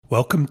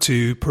Welcome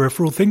to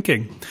Peripheral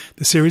Thinking,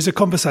 the series of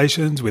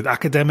conversations with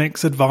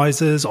academics,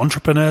 advisors,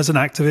 entrepreneurs and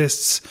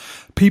activists,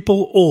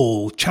 people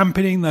all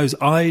championing those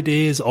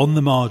ideas on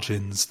the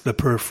margins, the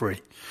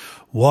periphery.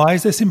 Why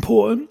is this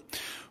important?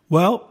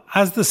 Well,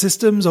 as the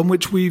systems on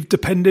which we've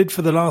depended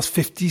for the last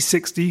 50,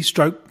 60,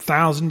 stroke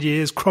 1,000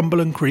 years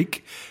crumble and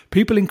creak,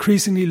 people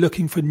increasingly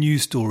looking for new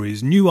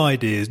stories, new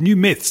ideas, new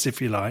myths,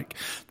 if you like,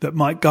 that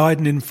might guide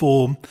and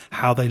inform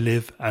how they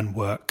live and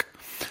work.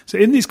 So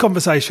in these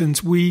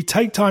conversations, we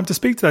take time to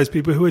speak to those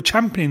people who are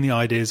championing the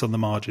ideas on the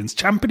margins,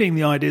 championing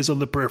the ideas on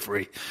the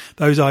periphery,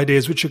 those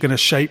ideas which are going to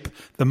shape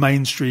the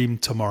mainstream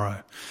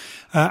tomorrow.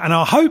 And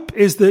our hope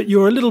is that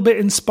you're a little bit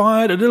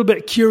inspired, a little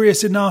bit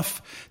curious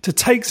enough to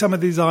take some of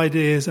these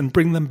ideas and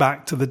bring them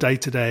back to the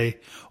day-to-day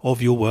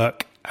of your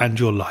work and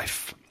your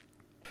life.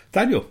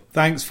 Daniel,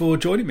 thanks for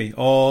joining me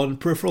on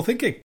Peripheral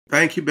Thinking.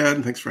 Thank you,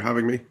 Ben. Thanks for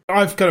having me.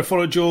 I've kind of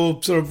followed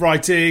your sort of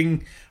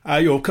writing,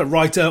 your kind of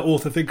writer,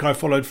 author thinker I've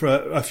followed for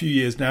a few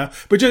years now.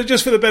 But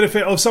just for the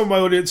benefit of some of my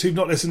audience who've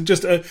not listened,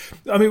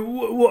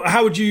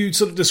 how would you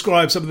sort of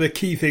describe some of the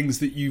key things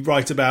that you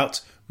write about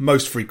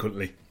most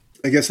frequently?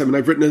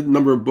 I've written a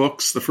number of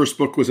books. The first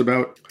book was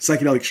about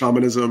psychedelic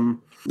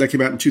shamanism. That came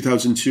out in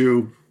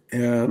 2002.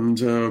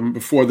 And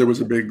before there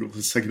was a big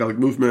psychedelic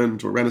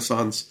movement or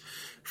renaissance.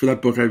 For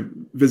that book, I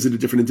visited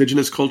different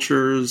indigenous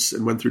cultures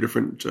and went through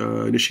different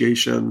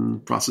initiation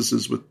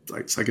processes with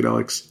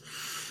psychedelics,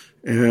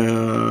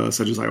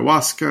 such as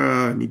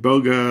ayahuasca and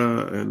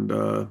iboga and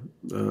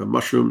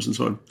mushrooms and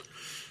so on.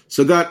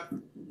 So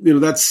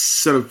that's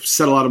sort of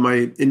set a lot of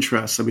my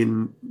interests. I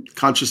mean,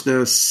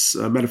 consciousness,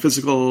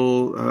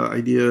 metaphysical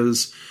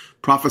ideas,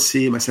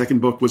 prophecy. My second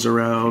book was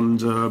around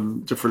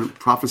different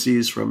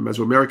prophecies from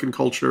Mesoamerican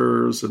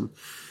cultures and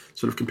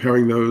sort of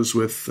comparing those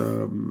with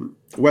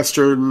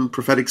Western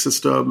prophetic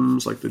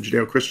systems like the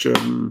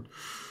Judeo-Christian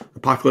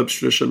apocalypse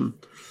tradition.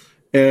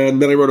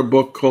 And then I wrote a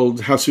book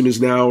called How Soon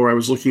Is Now, where I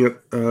was looking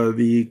at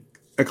the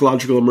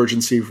ecological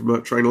emergency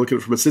trying to look at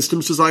it from a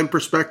systems design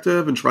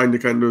perspective and trying to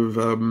kind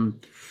of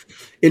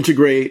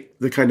integrate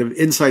the kind of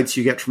insights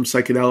you get from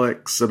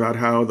psychedelics about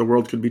how the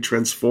world could be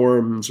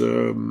transformed.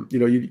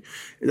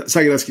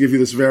 Psychedelics can give you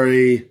this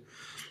very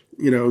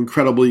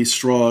incredibly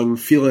strong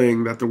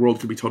feeling that the world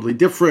could be totally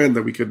different,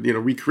 that we could,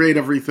 recreate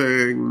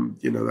everything,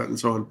 that and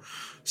so on.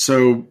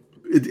 So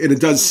it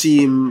does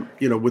seem,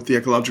 with the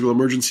ecological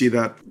emergency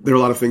that there are a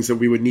lot of things that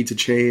we would need to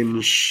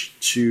change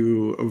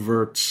to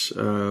avert,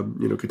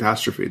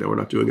 catastrophe that we're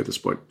not doing at this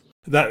point.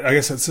 That, I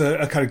guess that's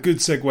a kind of good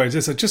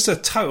segue. Just a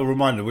total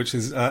reminder, which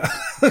is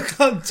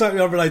totally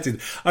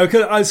unrelated.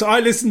 So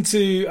I listened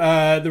to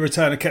The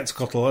Return of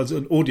Quetzalcoatl as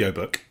an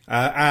audiobook,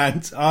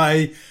 and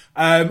I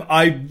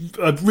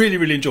really,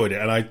 really enjoyed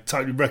it, and I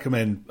totally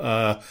recommend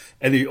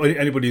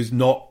anybody who's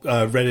not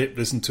read it,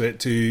 listen to it,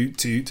 to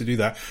do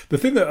that. The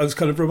thing that I was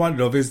kind of reminded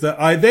of is that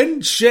I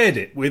then shared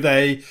it with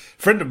a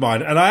friend of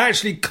mine, and I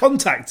actually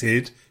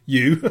contacted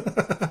you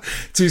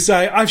to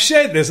say I've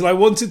shared this and I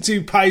wanted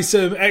to pay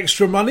some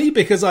extra money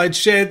because I'd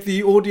shared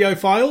the audio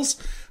files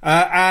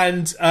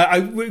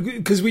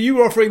because you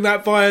were offering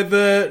that via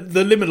the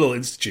Liminal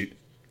Institute.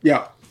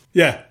 Yeah.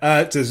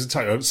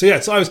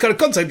 So I was kind of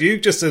contacting you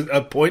just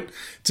a point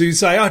to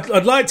say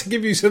I'd like to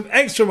give you some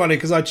extra money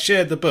because I'd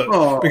shared the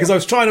book because I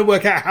was trying to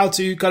work out how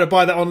to kind of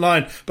buy that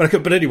online, but I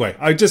couldn't. But anyway,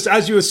 I just,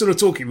 as you were sort of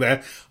talking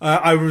there,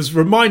 I was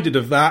reminded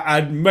of that,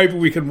 and maybe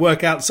we can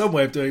work out some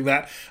way of doing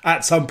that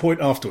at some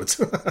point afterwards.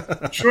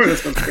 Sure, that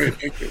sounds great.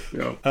 Thank you.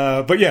 Yeah.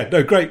 But yeah,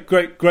 no, great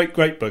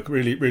book,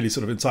 really, really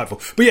sort of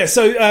insightful. But yeah,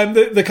 so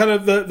the kind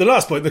of the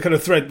last point, the kind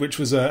of thread, which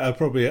was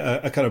probably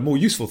a kind of more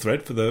useful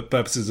thread for the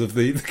purposes of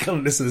the kind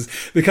of listeners,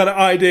 the kind of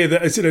idea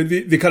that it's,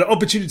 the kind of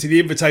opportunity, the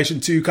invitation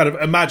to kind of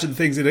imagine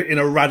things in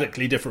a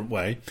radically different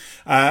way.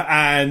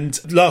 And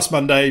last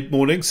Monday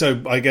morning,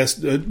 so I guess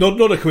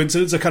not a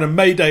coincidence, a kind of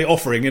May Day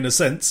offering in a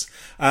sense,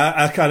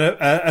 a kind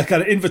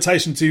of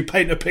invitation to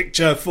paint a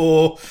picture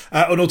for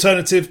an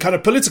alternative kind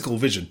of political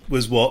vision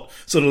was what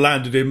sort of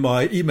landed in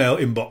my email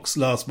inbox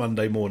last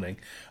Monday morning.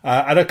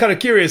 And I'm kind of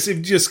curious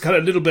if just kind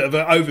of a little bit of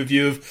an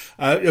overview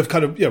of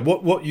kind of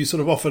what you sort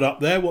of offered up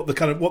there, what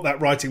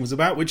that writing was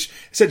about, which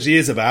essentially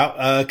is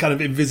about kind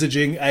of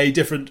envisaging a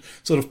different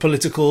sort of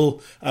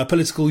political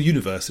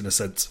universe in a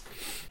sense.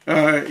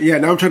 Now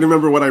I'm trying to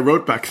remember what I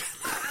wrote back.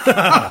 But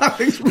I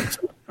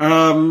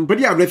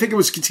think it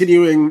was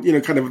continuing,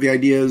 kind of the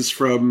ideas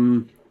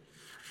from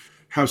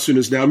How Soon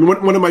Is Now. I mean,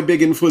 one of my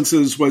big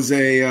influences was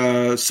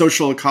a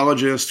social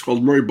ecologist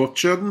called Murray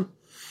Bookchin,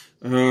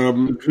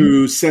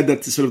 who said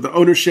that the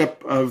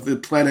ownership of the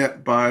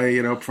planet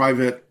by,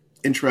 private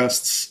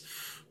interests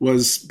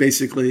was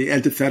basically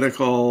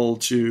antithetical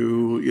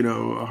to,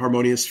 a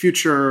harmonious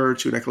future,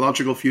 to an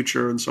ecological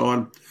future, and so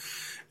on.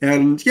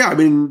 And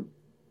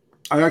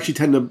I actually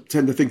tend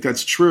to think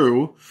that's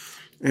true.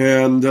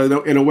 And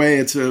in a way,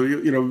 it's a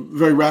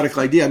very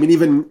radical idea. I mean,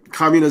 even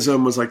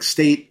communism was like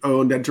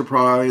state-owned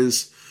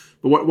enterprise.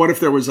 But what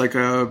if there was like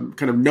a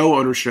kind of no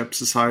ownership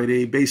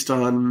society based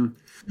on,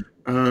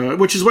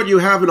 which is what you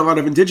have in a lot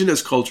of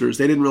indigenous cultures.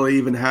 They didn't really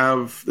even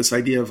have this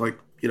idea of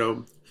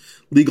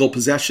legal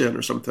possession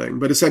or something.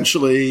 But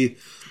essentially,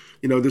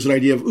 there's an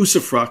idea of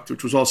usufruct,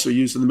 which was also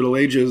used in the Middle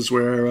Ages,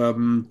 where,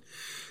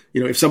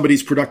 if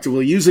somebody's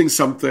productively using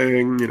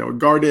something, a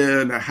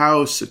garden, a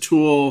house, a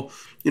tool,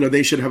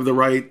 they should have the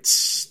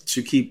rights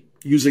to keep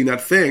using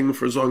that thing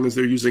for as long as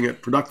they're using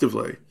it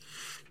productively.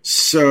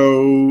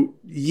 So,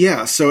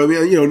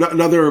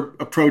 another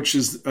approach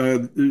is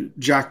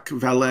Jacques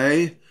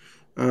Vallée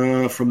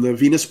from the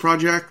Venus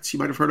Project, you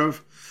might have heard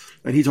of.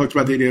 And he talked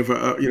about the idea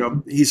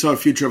of, he saw a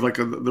future of like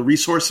the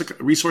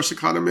resource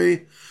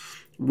economy,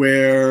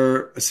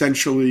 where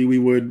essentially we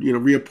would,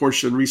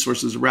 reapportion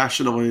resources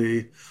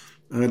rationally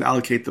and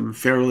allocate them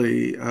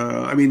fairly.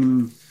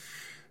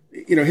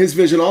 His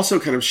vision also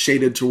kind of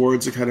shaded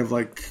towards a kind of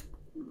like,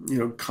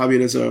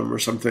 communism or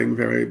something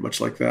very much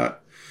like that.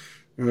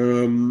 We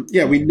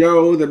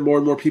know that more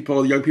and more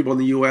young people in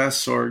the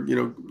U.S. are,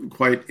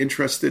 quite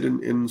interested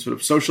in sort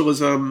of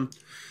socialism.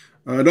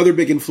 Another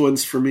big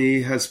influence for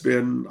me has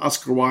been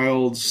Oscar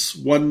Wilde's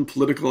one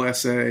political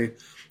essay,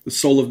 The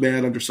Soul of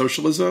Man Under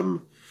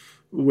Socialism,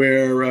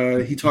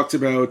 where he talked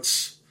about,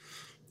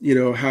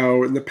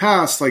 how in the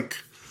past, like,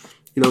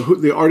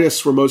 the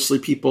artists were mostly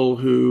people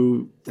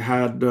who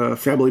had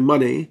family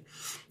money.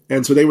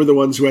 And so they were the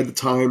ones who had the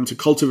time to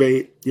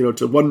cultivate,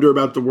 to wonder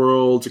about the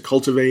world, to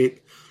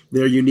cultivate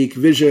their unique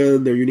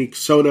vision, their unique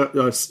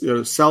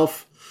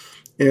self.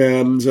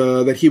 And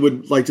that he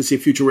would like to see a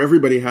future where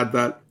everybody had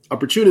that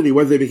opportunity,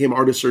 whether they became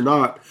artists or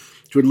not,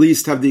 to at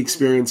least have the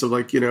experience of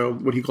like,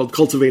 what he called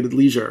cultivated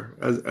leisure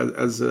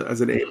as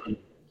an aim.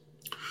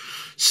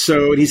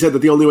 So, and he said that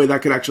the only way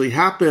that could actually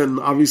happen,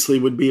 obviously,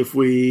 would be if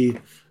we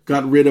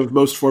got rid of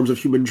most forms of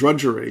human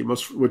drudgery,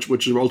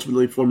 which are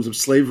ultimately forms of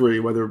slavery,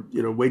 whether,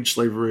 wage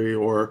slavery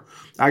or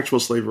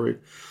actual slavery.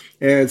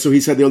 And so he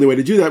said the only way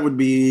to do that would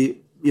be,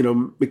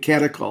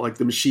 mechanical, like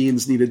the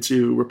machines needed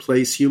to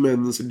replace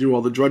humans and do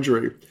all the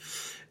drudgery.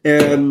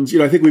 And,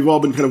 I think we've all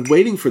been kind of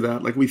waiting for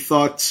that. Like we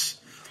thought,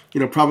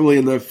 probably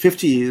in the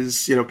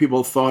 50s,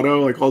 people thought,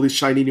 like all these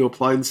shiny new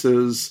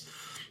appliances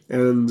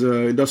and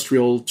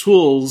industrial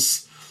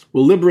tools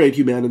will liberate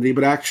humanity.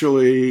 But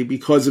actually,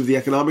 because of the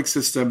economic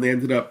system, they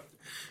ended up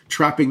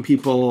trapping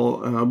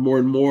people more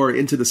and more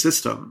into the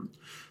system.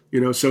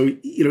 So,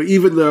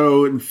 even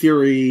though in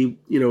theory,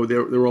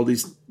 there were all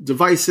these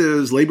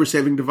devices,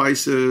 labor-saving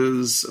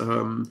devices,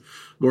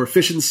 more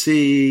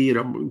efficiency,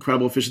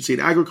 incredible efficiency in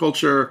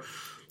agriculture,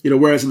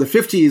 whereas in the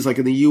 50s, like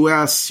in the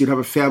U.S., you'd have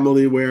a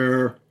family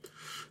where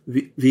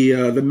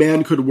the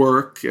man could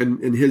work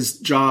and his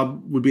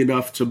job would be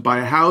enough to buy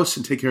a house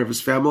and take care of his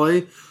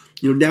family.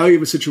 Now you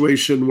have a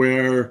situation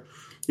where,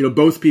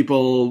 both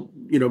people,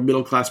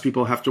 middle-class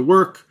people have to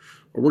work,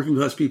 or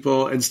working-class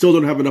people, and still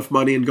don't have enough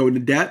money and go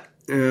into debt.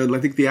 And I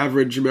think the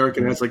average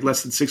American has like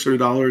less than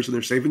 $600 in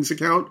their savings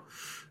account.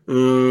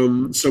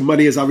 So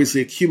money has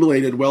obviously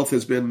accumulated. Wealth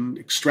has been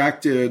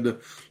extracted,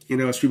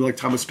 as people like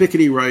Thomas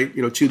Piketty write,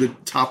 to the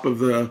top of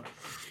the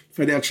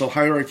financial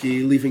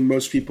hierarchy, leaving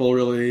most people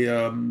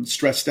really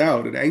stressed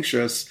out and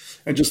anxious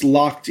and just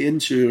locked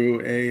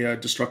into a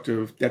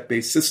destructive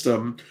debt-based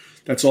system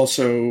that's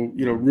also,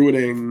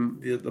 ruining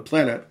the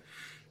planet.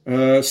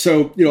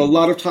 So, a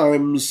lot of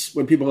times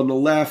when people on the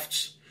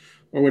left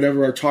or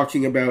whatever are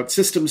talking about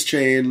systems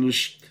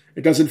change,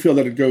 it doesn't feel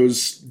that it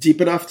goes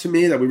deep enough to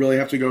me, that we really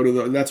have to go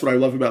to and that's what I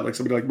love about like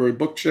somebody like Murray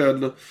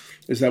Bookchin,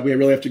 is that we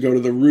really have to go to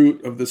the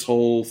root of this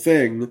whole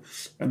thing.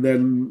 And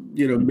then,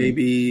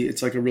 maybe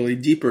it's like a really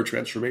deeper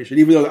transformation,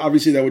 even though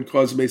obviously that would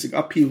cause amazing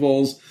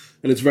upheavals.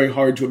 And it's very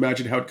hard to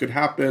imagine how it could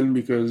happen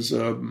because,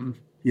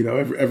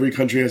 every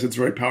country has its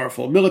very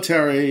powerful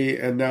military.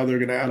 And now they're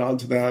going to add on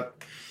to that,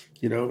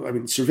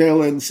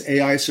 surveillance,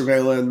 AI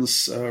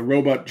surveillance,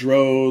 robot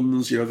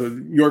drones, the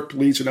New York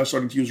police are now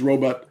starting to use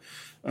robot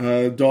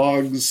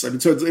dogs. So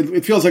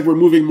it feels like we're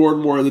moving more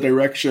and more in the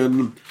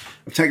direction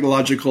of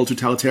technological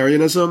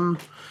totalitarianism.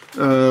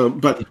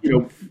 But,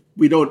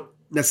 we don't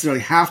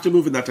necessarily have to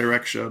move in that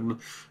direction,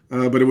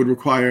 but it would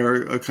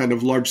require a kind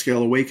of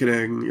large-scale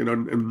awakening,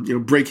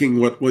 and breaking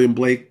what William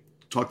Blake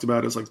talked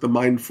about as like the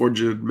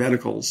mind-forged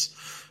manacles,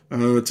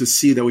 to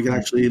see that we can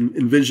actually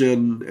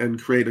envision and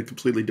create a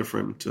completely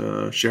different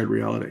shared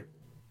reality.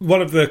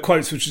 One of the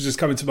quotes which is just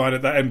coming to mind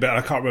at that end bit,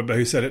 I can't remember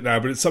who said it now,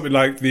 but it's something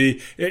like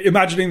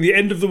imagining the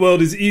end of the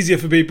world is easier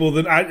for people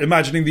than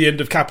imagining the end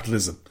of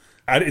capitalism.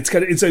 And it's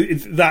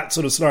that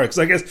sort of scenario. Because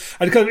I guess,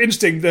 and it's kind of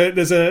interesting,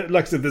 there's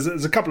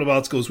a couple of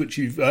articles which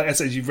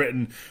essays you've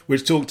written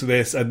which talk to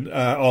this, and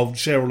I'll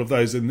share all of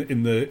those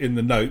in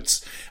the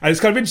notes. And it's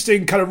kind of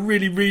interesting, kind of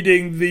really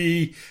reading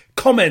the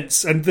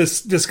comments and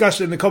this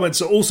discussion in the comments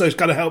that also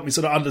kind of helped me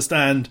sort of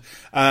understand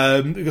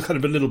kind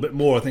of a little bit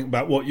more, I think,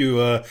 about what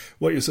you're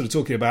sort of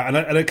talking about.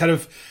 And it kind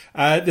of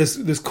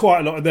there's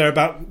quite a lot in there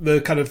about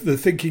the kind of the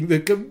thinking,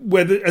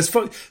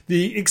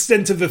 the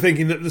extent of the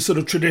thinking that the sort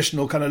of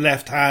traditional kind of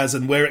left has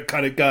and where it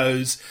kind of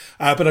goes.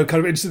 But I'm kind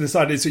of interested in this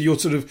idea. So you're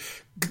sort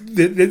of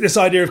this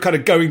idea of kind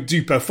of going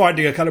deeper,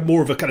 finding a kind of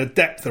more of a kind of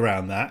depth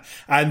around that,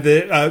 and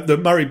the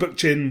Murray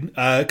Bookchin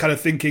kind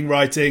of thinking,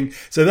 writing.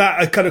 So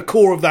that a kind of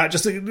core of that,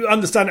 just to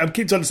understand, I'm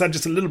keen to understand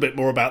just a little bit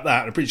more about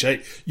that, and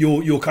appreciate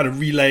your kind of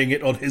relaying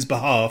it on his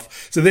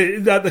behalf. So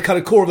the kind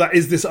of core of that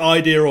is this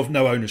idea of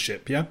no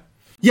ownership, yeah?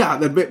 Yeah,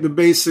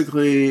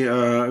 basically,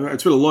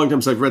 it's been a long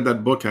time since I've read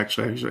that book,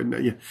 actually.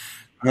 Yeah.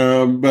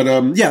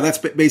 That's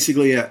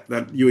basically it,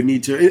 that you would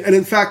need to. And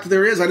in fact,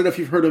 there is, I don't know if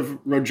you've heard of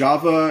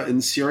Rojava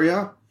in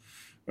Syria.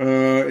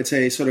 It's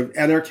a sort of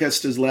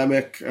anarchist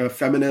Islamic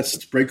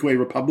feminist breakaway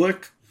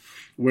republic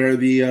where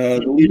the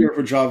leader of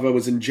Rojava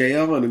was in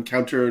jail and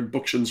encountered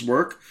Bookchin's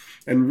work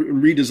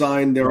and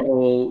redesigned their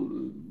whole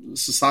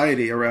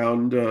society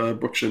around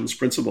Bookchin's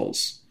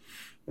principles.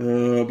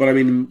 But I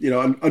mean,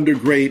 under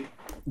great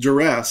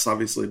duress,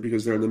 obviously,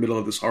 because they're in the middle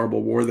of this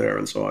horrible war there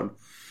and so on.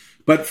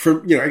 But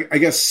for, I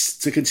guess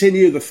to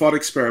continue the thought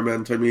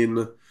experiment, I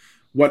mean,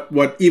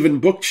 what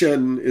even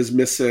Bookchin is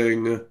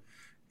missing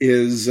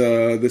is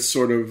this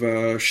sort of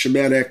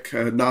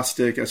shamanic,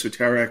 Gnostic,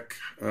 esoteric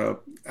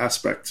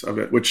aspect of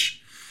it,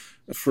 which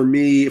for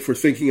me, if we're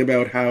thinking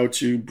about how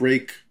to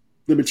break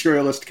the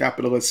materialist,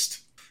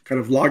 capitalist kind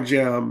of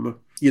logjam,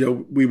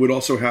 we would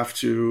also have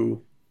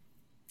to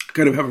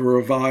kind of have a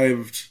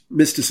revived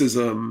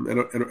mysticism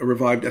and a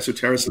revived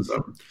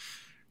esotericism.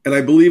 And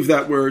I believe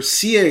that we're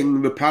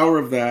seeing the power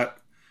of that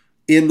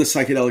in the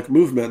psychedelic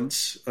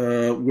movement,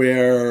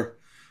 where,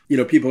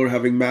 people are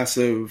having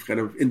massive kind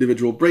of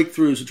individual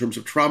breakthroughs in terms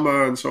of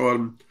trauma and so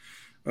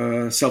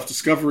on.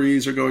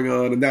 Self-discoveries are going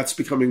on, and that's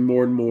becoming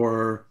more and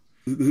more,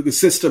 the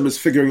system is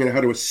figuring out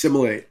how to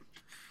assimilate,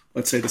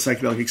 let's say, the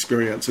psychedelic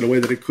experience in a way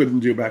that it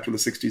couldn't do back in the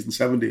 60s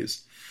and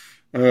 70s.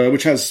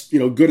 Which has,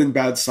 good and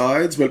bad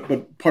sides,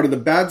 but part of the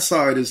bad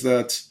side is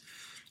that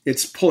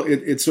it's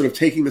sort of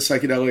taking the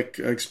psychedelic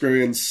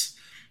experience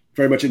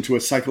very much into a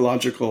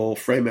psychological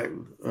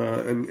framing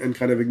and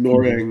kind of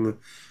ignoring,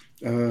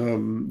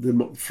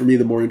 for me,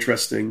 the more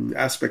interesting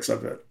aspects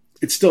of it.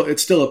 It's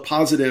still a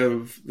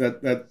positive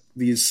that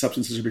these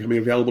substances are becoming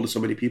available to so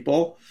many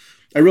people.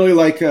 I really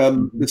like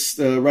this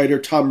writer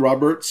Tom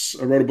Roberts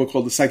wrote a book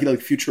called The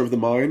Psychedelic Future of the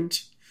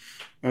Mind.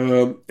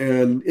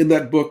 And in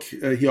that book,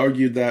 he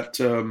argued that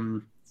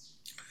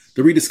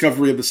the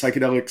rediscovery of the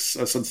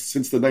psychedelics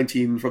since the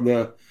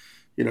 1940s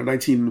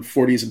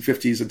and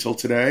 50s until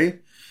today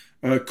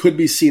could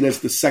be seen as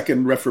the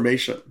second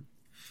Reformation.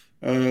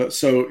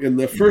 So in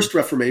the first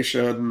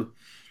Reformation,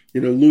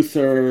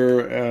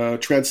 Luther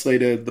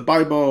translated the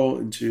Bible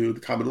into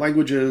the common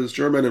languages,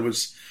 German. It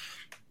was,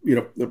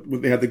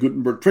 they had the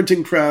Gutenberg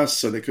printing press,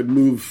 so they could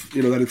move,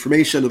 that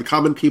information to the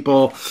common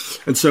people.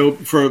 And so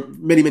for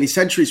many, many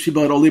centuries,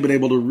 people had only been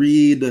able to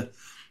read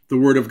the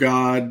Word of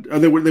God.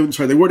 They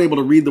weren't able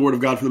to read the Word of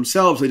God for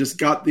themselves. They just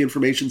got the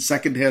information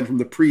secondhand from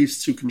the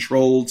priests who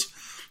controlled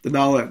the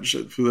knowledge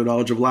through the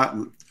knowledge of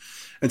Latin.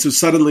 And so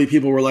suddenly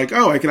people were like,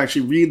 oh, I can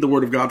actually read the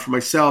Word of God for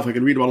myself. I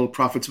can read about all the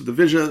prophets of the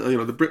vision,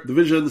 the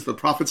visions the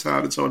prophets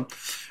had and so on.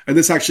 And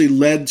this actually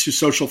led to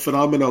social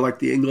phenomena like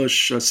the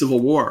English Civil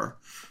War,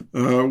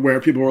 where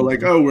people were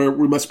like, oh,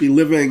 we must be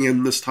living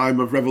in this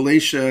time of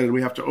revelation, and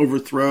we have to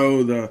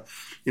overthrow the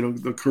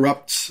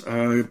corrupt,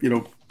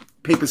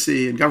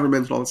 papacy and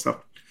government and all that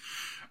stuff.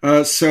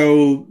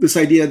 So this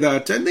idea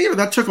that, and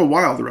that took a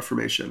while, the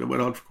Reformation. It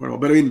went on for quite a while.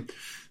 But I mean,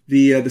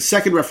 the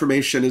second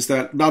Reformation is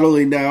that not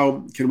only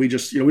now can we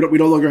just, we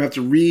no longer have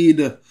to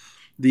read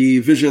the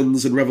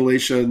visions and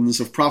revelations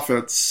of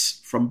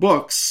prophets from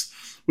books.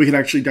 We can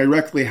actually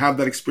directly have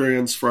that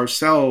experience for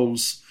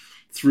ourselves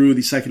through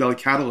the psychedelic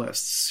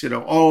catalysts,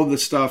 all of the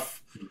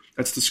stuff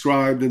that's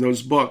described in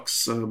those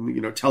books,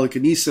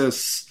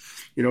 telekinesis,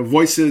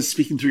 voices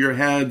speaking through your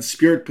head,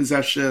 spirit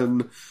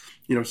possession,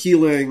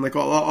 healing, like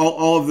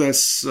all of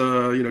this,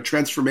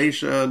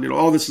 transformation,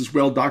 all this is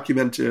well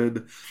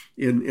documented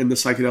in the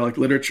psychedelic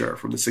literature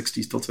from the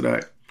 60s till today.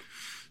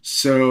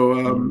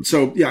 So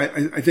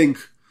I think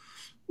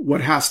what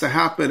has to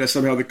happen is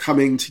somehow the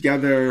coming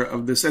together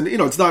of this, and,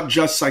 it's not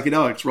just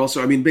psychedelics. We're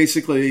also,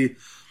 basically,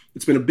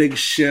 it's been a big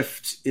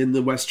shift in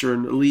the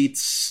Western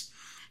elites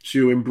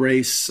to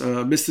embrace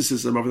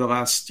mysticism over the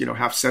last,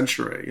 half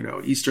century.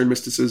 Eastern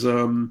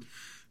mysticism,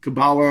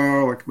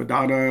 Kabbalah, like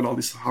Madonna and all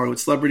these Hollywood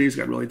celebrities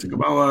got really into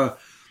Kabbalah.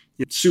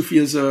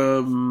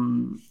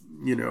 Sufism,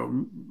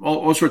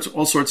 all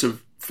sorts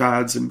of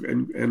fads,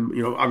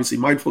 and obviously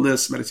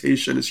mindfulness,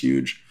 meditation is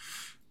huge.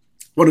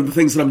 One of the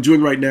things that I'm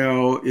doing right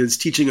now is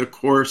teaching a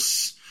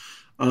course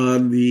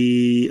on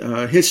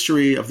the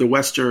history of the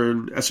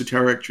Western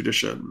esoteric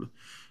tradition,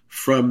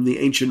 from the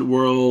ancient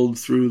world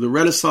through the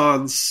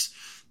Renaissance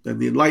and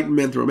the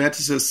Enlightenment, the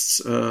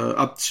Romanticists,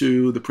 up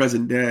to the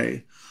present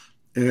day.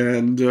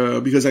 And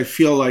because I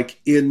feel like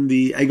in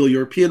the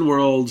Anglo-European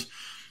world,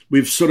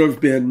 we've sort of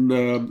been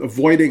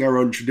avoiding our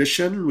own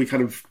tradition.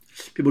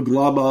 People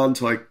glom on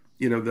to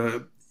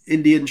the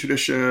Indian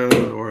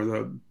tradition or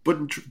the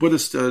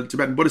Buddhist,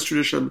 Tibetan Buddhist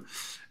tradition.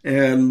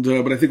 And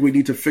but I think we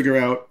need to figure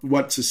out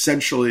what's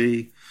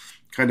essentially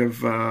kind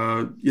of,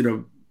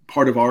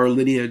 part of our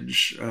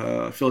lineage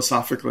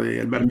philosophically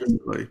and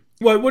metaphysically.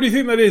 Well, what do you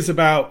think that is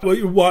about?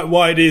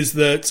 Why it is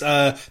that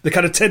the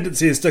kind of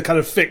tendency is to kind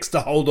of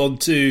to hold on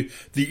to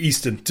the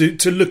Eastern,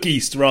 to look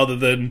east rather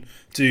than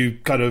to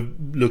kind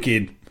of look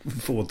in,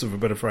 for want of a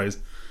better phrase?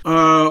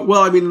 Tibetan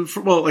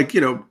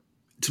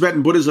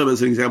Buddhism,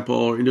 as an example,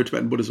 or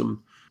Indo-Tibetan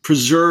Buddhism,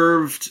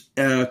 preserved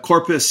a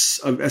corpus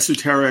of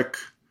esoteric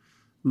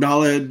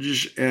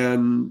knowledge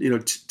and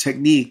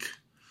technique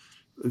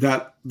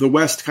that the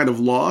West kind of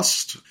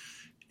lost,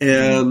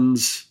 and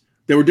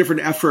there were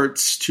different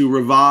efforts to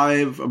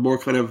revive a more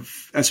kind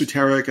of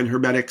esoteric and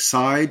hermetic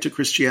side to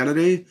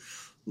Christianity,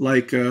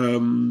 like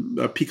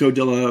Pico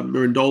della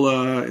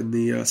Mirandola in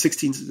the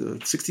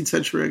 16th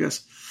century, I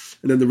guess,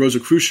 and then the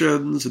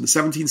Rosicrucians in the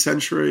 17th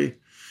century.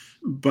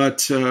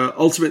 But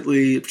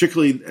ultimately,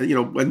 particularly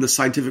when the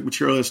scientific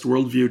materialist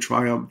worldview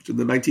triumphed in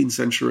the 19th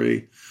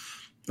century,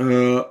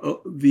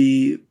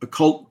 the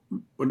occult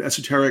and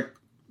esoteric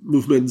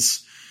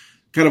movements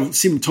kind of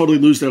seem to totally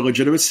lose their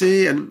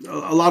legitimacy, and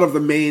a lot of the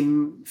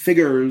main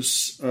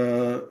figures,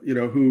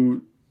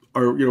 who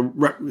are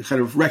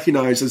kind of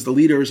recognized as the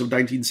leaders of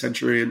 19th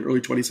century and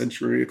early 20th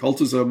century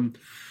occultism,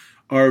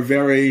 are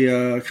very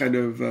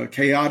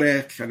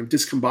chaotic, kind of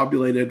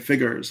discombobulated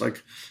figures,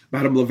 like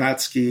Madame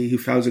Blavatsky, who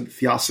founded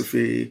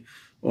Theosophy,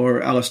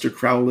 or Aleister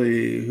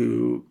Crowley,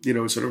 who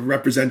sort of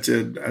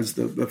represented as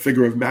the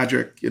figure of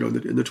magic, in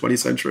the 20th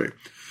century.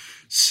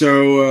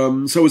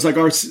 So it was like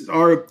our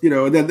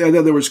and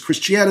then there was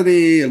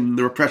Christianity and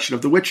the repression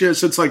of the witches.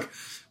 So it's like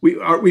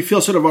we feel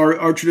sort of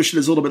our tradition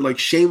is a little bit like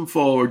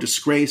shameful or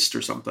disgraced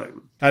or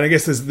something. And I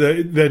guess there's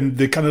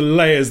the kind of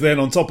layers then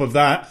on top of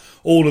that,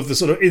 all of the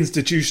sort of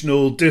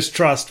institutional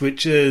distrust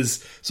which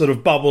is sort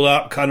of bubbled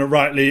up kind of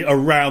rightly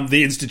around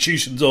the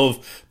institutions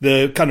of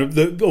the kind of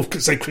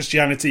say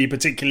Christianity,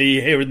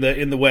 particularly here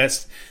in the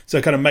West.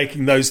 So kind of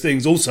making those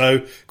things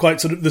also quite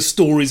sort of the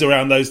stories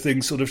around those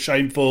things sort of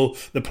shameful,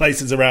 the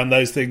places around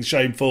those things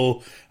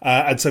shameful.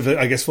 And so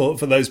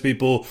for those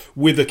people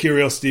with a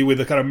curiosity, with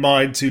a kind of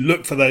mind to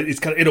look for those, it's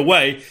kind of in a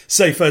way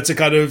safer to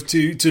kind of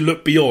to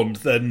look beyond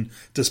than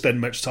to spend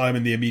much time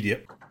in the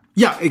immediate.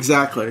 Yeah,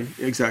 exactly.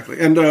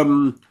 And,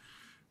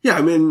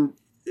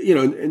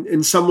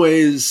 in some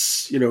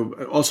ways,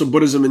 also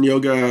Buddhism and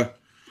yoga,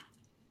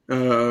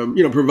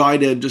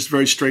 provided just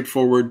very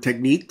straightforward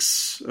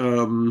techniques.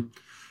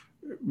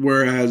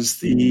 Whereas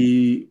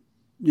the,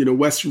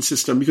 Western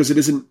system, because it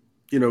isn't,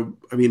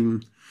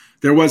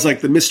 there was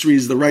like the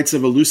mysteries, the rites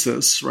of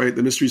Eleusis, right?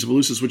 The mysteries of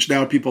Eleusis, which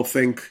now people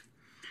think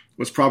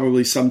was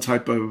probably some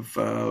type of,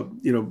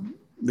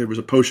 there was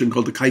a potion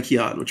called the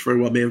Kaikian, which very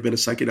well may have been a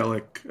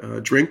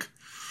psychedelic drink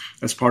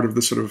as part of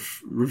the sort of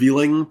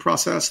revealing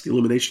process, the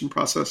illumination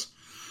process.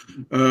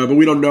 But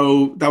we don't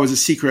know. That was a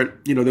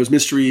secret. Those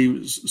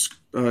mystery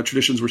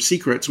traditions were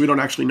secret, so we don't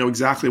actually know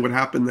exactly what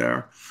happened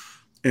there.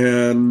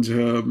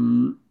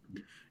 And,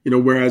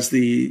 whereas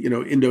the,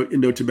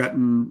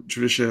 Indo-Tibetan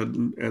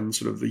tradition and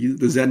sort of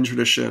the Zen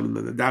tradition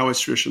and the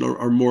Taoist tradition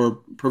are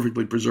more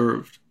perfectly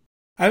preserved.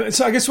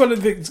 So I guess one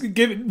of the things,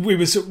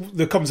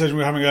 the conversation we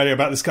were having earlier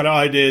about this kind of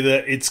idea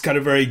that it's kind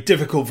of very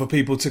difficult for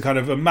people to kind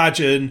of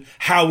imagine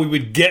how we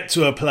would get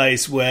to a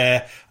place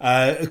where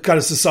a kind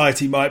of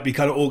society might be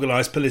kind of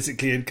organised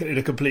politically in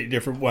a completely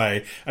different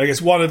way. And I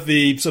guess one of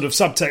the sort of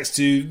subtext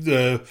to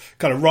the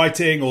kind of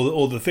writing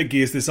or the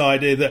thinking is this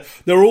idea that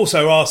there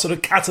also are sort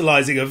of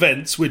catalysing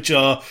events which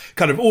are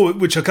kind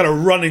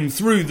of running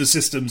through the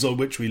systems on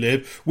which we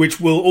live, which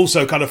will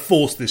also kind of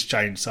force this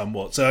change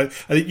somewhat. So I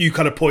think you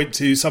kind of point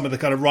to some of the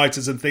kind of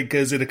writers and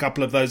thinkers in a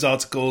couple of those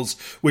articles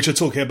which are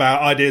talking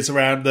about ideas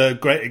around the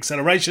Great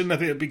Acceleration. I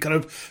think it'd be kind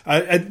of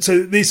and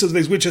so these sorts of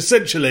things which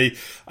essentially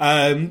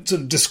sort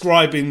of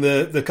describing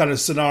the kind of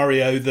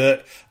scenario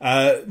that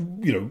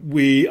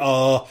we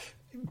are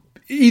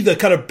either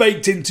kind of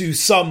baked into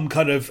some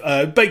kind of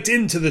baked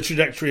into the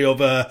trajectory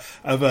of a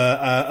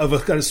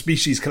kind of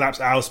species collapse,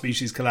 our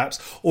species collapse,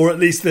 or at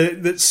least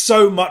that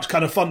so much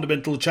kind of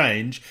fundamental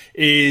change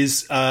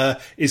is kind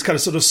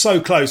of sort of so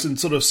close and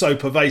sort of so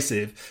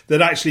pervasive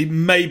that actually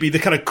maybe the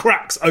kind of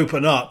cracks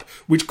open up,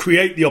 which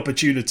create the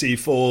opportunity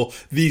for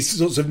these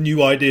sorts of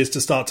new ideas to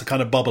start to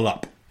kind of bubble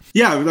up.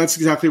 Yeah, that's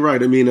exactly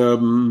right. I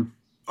mean,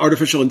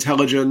 artificial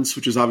intelligence,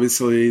 which is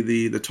obviously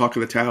the talk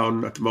of the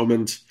town at the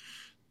moment.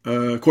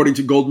 According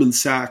to Goldman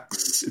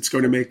Sachs, it's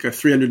going to make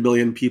 300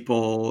 million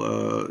people,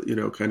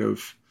 kind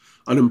of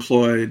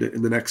unemployed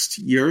in the next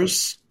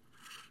years.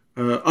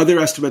 Other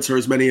estimates are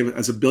as many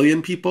as 1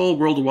 billion people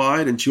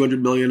worldwide and 200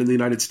 million in the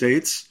United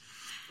States.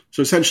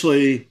 So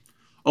essentially,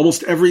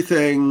 almost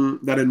everything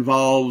that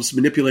involves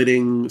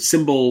manipulating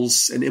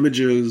symbols and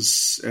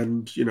images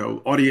and,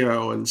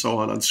 audio and so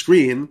on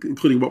screen,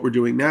 including what we're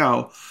doing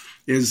now,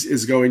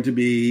 is going to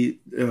be,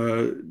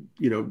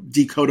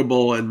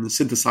 decodable and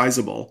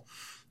synthesizable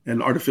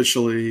and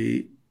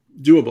artificially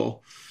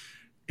doable.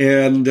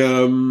 And,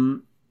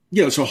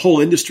 so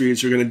whole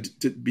industries are going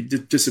to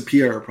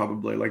disappear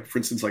probably, like, for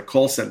instance, like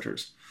call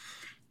centers.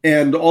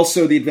 And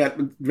also the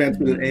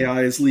advancement in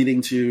AI is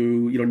leading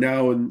to,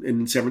 now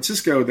in San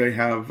Francisco, they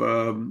have,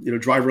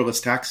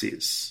 driverless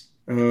taxis.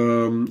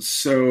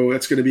 So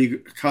that's going to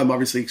become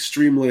obviously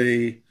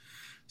extremely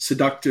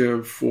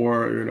seductive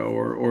for,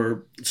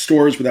 or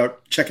stores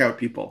without checkout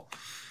people.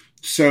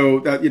 So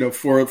that,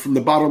 from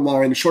the bottom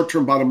line,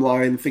 short-term bottom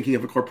line, thinking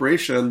of a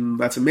corporation,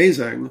 that's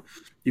amazing.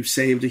 You've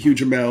saved a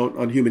huge amount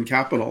on human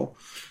capital.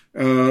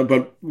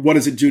 But what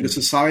does it do to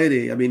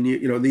society? I mean,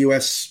 in the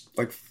U.S.,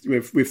 like we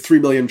have 3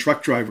 million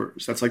truck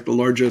drivers. That's like the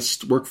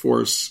largest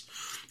workforce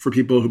for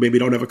people who maybe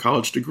don't have a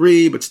college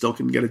degree, but still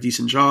can get a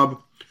decent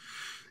job.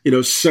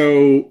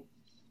 So,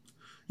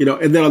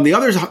 and then on the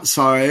other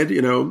side,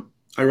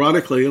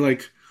 ironically,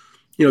 like,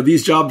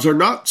 these jobs are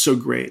not so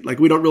great. Like,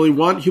 we don't really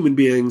want human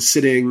beings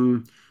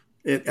sitting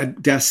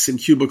at desks and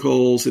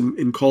cubicles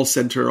in call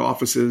center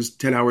offices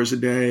 10 hours a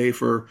day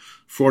for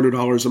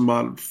 $400 a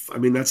month. I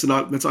mean, that's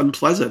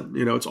unpleasant.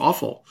 It's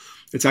awful.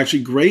 It's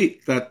actually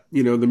great that,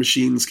 the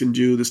machines can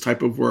do this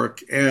type of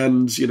work,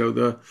 and,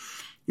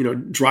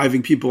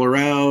 driving people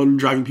around,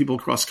 driving people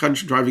across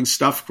country, driving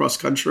stuff across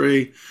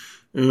country.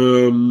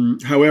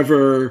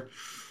 However,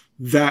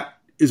 that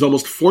is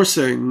almost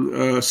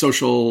forcing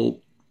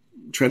social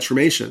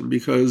transformation,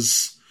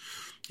 because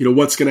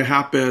what's going to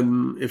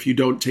happen if you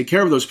don't take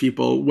care of those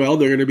people? Well,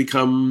 they're going to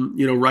become,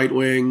 right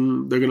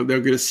wing. They're going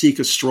to seek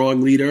a strong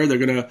leader. They're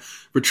going to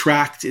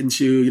retract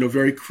into,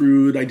 very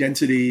crude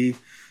identity,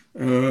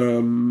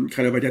 kind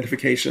of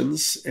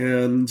identifications,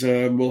 and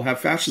we'll have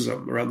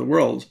fascism around the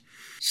world.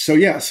 So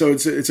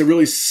it's a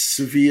really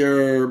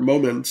severe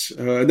moment.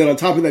 And then on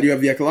top of that, you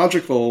have the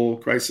ecological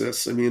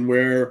crisis. I mean,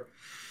 where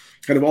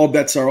kind of all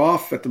bets are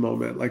off at the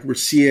moment. Like, we're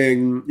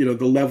seeing,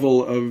 the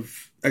level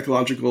of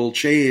ecological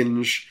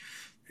change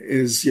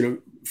is,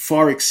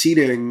 far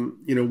exceeding,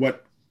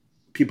 what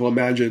people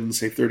imagined,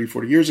 say, 30,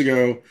 40 years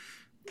ago.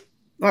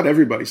 Not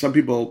everybody. Some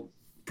people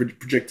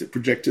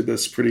projected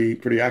this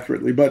pretty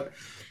accurately. But,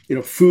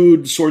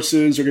 food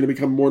sources are going to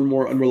become more and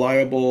more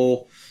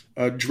unreliable.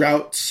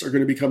 Droughts are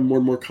going to become more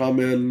and more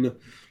common.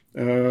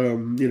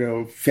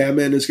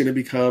 Famine is going to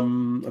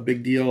become a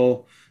big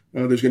deal.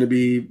 There's going to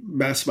be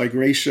mass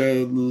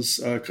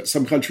migrations.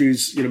 Some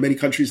countries, many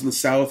countries in the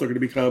South are going to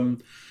become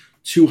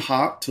too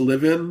hot to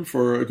live in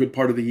for a good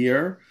part of the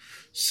year.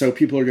 So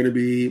people are going to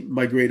be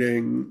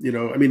migrating,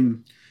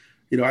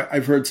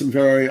 I've heard some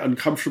very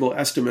uncomfortable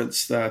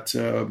estimates that,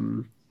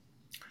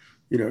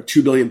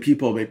 2 billion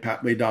people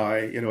may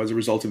die, as a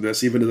result of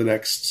this, even in the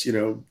next,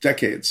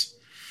 decades.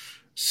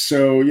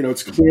 So,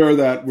 it's clear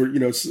that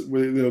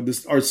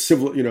our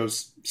civil,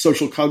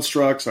 social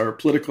constructs, our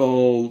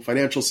political,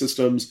 financial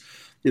systems,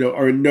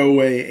 are in no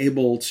way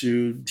able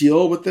to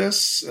deal with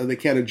this, and they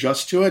can't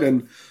adjust to it.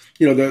 And,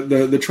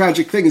 the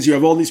tragic thing is you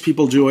have all these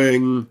people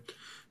doing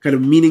kind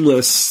of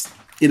meaningless,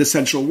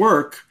 inessential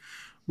work,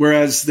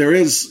 whereas there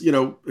is,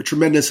 a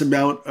tremendous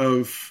amount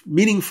of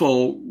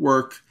meaningful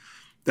work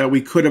that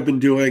we could have been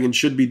doing and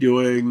should be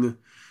doing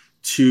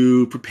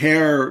to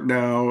prepare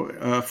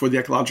now for the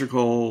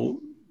ecological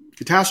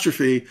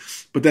catastrophe,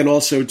 but then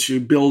also to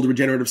build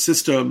regenerative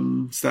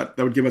systems that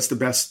would give us the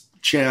best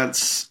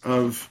chance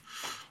of,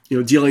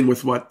 dealing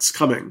with what's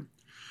coming.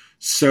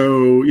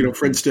 So,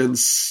 for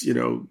instance,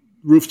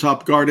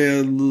 rooftop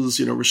gardens,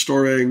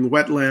 restoring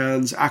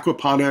wetlands,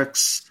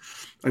 aquaponics.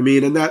 I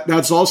mean, and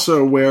that's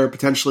also where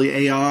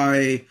potentially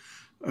AI,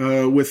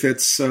 with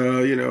its,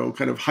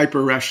 kind of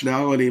hyper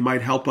rationality,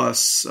 might help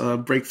us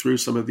break through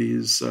some of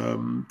these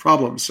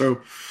problems. So,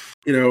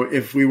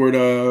 if we were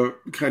to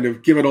kind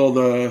of give it all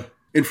the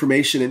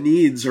information it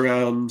needs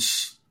around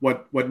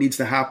what needs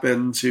to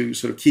happen to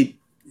sort of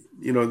keep,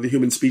 the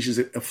human species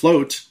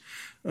afloat,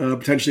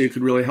 potentially it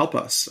could really help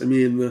us. I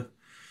mean,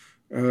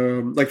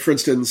 like, for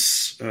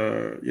instance,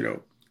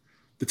 the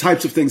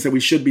types of things that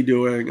we should be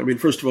doing. I mean,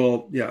 first of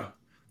all,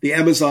 the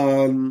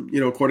Amazon,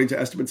 according to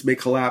estimates, may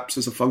collapse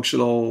as a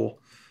functional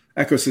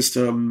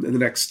ecosystem in the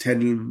next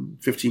 10,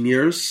 15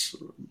 years.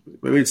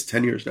 Maybe it's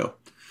 10 years now.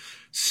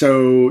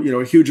 So,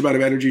 a huge amount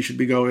of energy should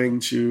be going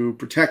to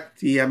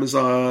protect the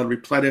Amazon,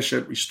 replenish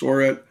it,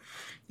 restore it,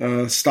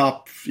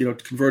 stop,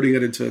 converting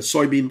it into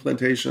soybean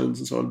plantations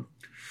and so on.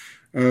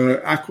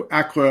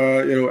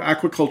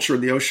 Aquaculture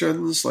in the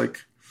oceans,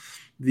 like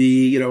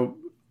the,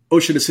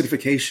 ocean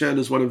acidification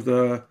is one of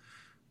the,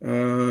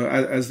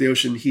 as the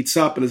ocean heats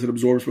up and as it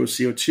absorbs more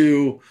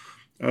CO2,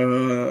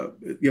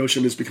 the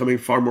ocean is becoming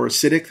far more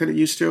acidic than it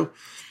used to.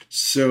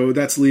 So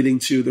that's leading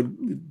to the,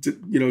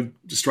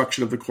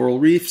 destruction of the coral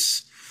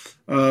reefs.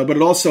 But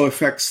it also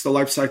affects the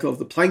life cycle of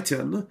the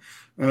plankton.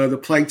 The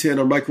plankton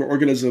are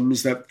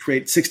microorganisms that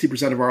create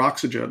 60% of our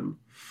oxygen.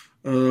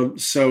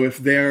 So if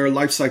their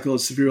life cycle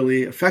is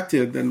severely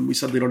affected, then we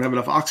suddenly don't have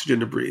enough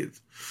oxygen to breathe.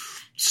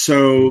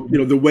 So,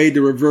 the way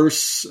to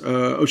reverse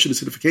ocean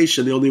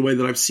acidification, the only way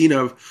that I've seen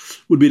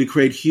of, would be to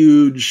create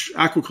huge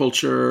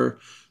aquaculture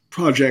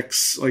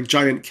projects like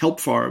giant kelp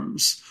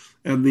farms.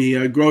 And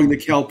the growing the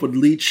kelp would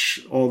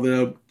leach all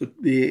the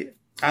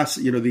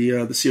acid, the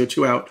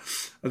CO2 out,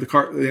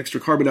 the extra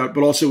carbon out,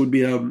 but also would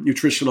be a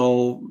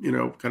nutritional,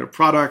 kind of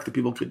product that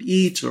people could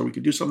eat or we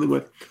could do something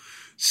with.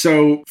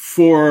 So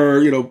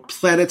for,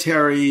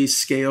 planetary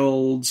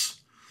scaled,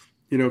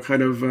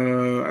 kind of,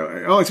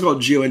 I like to call it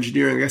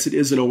geoengineering. I guess it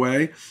is in a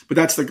way, but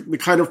that's the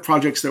kind of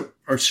projects that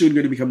are soon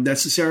going to become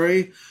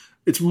necessary.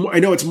 I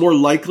know it's more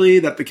likely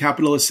that the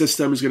capitalist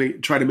system is going to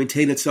try to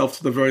maintain itself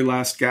to the very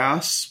last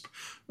gasp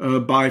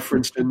by, for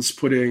instance,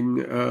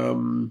 putting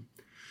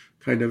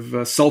kind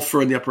of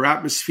sulfur in the upper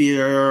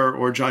atmosphere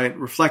or giant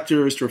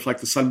reflectors to reflect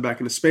the sun back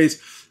into space.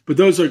 But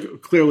those are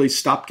clearly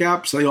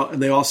stopgaps,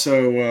 and they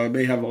also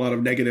may have a lot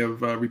of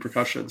negative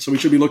repercussions. So we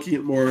should be looking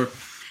at more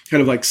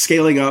kind of like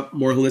scaling up,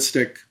 more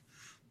holistic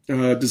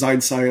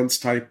design science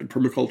type and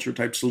permaculture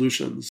type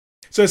solutions.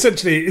 So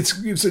essentially, it's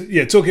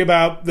talking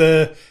about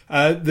the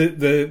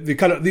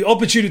kind of the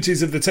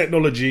opportunities of the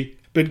technology,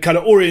 but kind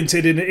of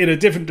oriented in a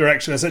different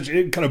direction.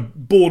 Essentially, kind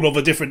of born of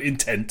a different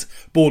intent,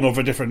 born of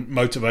a different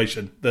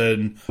motivation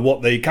than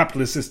what the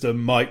capitalist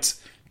system might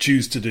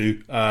choose to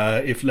do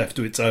if left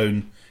to its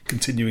own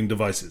continuing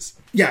devices.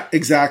 Yeah,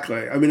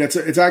 exactly. I mean,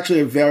 it's actually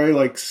a very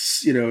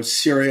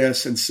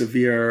serious and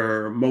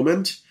severe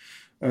moment,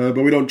 but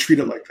we don't treat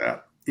it like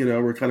that.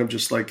 We're kind of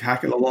just like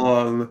hacking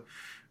along.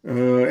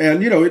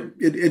 And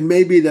it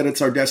may be that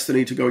it's our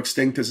destiny to go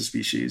extinct as a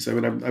species. I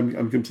mean,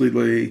 I'm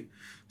completely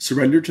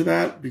surrendered to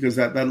that because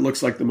that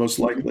looks like the most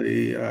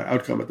likely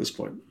outcome at this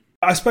point.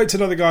 I spoke to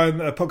another guy on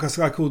a podcast,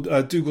 a guy called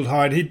Dougal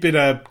Hine. He'd been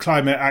a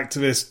climate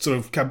activist sort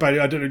of campaigner.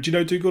 I don't know. Do you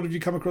know Dougal? Have you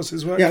come across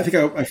his work? Yeah, I think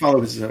I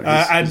follow his work.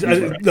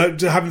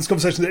 Having this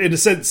conversation, in a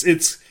sense,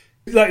 it's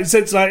like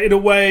in a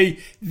way,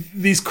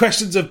 these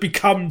questions have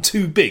become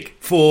too big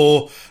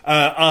for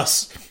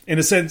us, in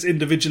a sense,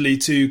 individually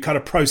to kind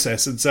of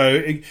process. And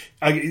so,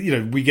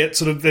 we get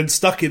sort of then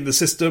stuck in the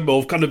system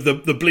of kind of the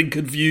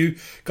blinkered view,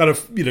 kind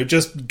of,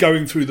 just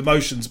going through the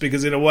motions,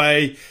 because in a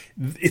way,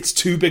 it's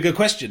too big a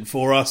question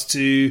for us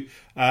to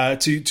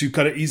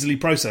kind of easily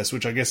process,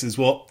 which I guess is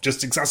what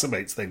just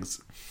exacerbates things.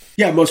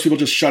 Yeah, most people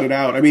just shut it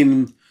out. I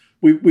mean,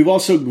 we've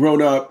also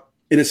grown up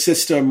in a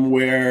system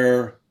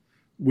where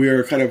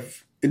we're kind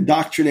of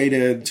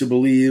indoctrinated to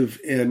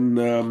believe in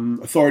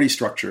authority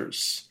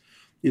structures.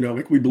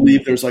 We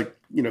believe there's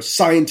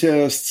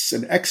scientists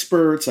and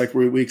experts,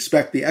 we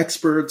expect the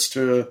experts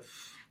to,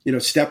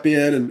 step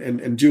in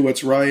and do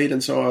what's right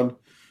and so on.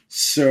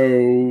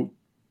 So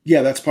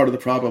yeah, that's part of the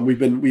problem.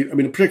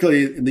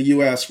 Particularly in the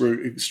US,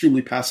 we're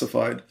extremely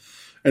pacified.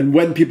 And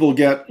when people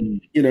get,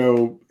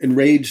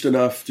 enraged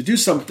enough to do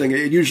something,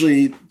 it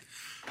usually,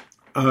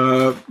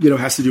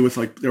 has to do with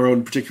their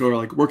own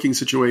particular working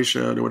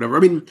situation or whatever.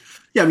 I mean,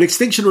 yeah, an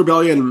Extinction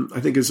Rebellion,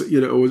 I think was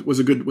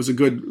a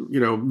good,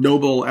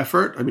 noble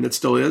effort. I mean, it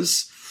still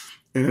is,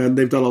 and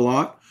they've done a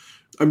lot.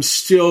 I'm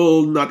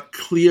still not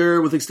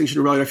clear with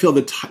Extinction Rebellion. I feel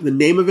that the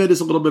name of it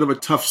is a little bit of a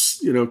tough,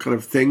 kind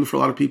of thing for a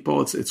lot of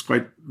people. It's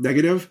quite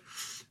negative.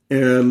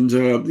 And,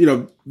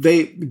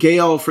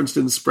 Gail, for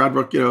instance,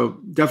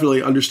 Bradbrook,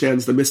 definitely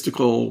understands the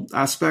mystical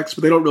aspects,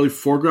 but they don't really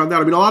foreground that.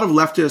 I mean, a lot of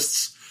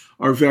leftists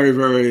are very,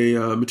 very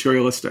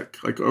materialistic,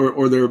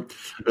 or they're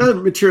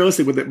not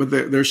materialistic, but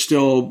they're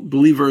still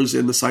believers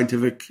in the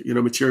scientific,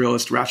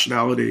 materialist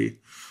rationality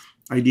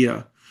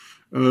idea.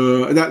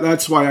 And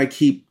that's why I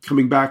keep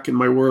coming back in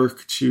my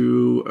work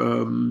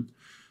to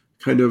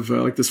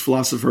like this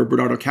philosopher,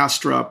 Bernardo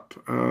Kastrup,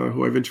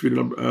 who I've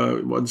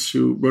interviewed once,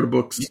 who wrote a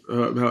book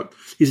about,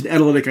 he's an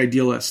analytic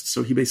idealist.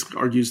 So he basically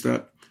argues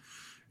that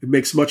it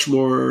makes much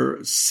more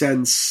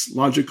sense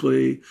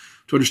logically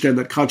to understand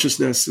that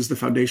consciousness is the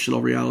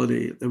foundational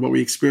reality, and what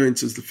we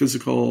experience as the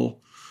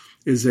physical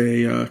is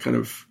a kind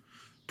of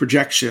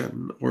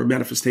projection or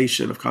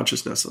manifestation of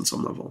consciousness on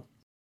some level.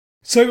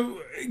 So,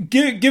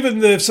 given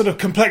the sort of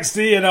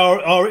complexity and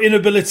our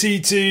inability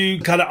to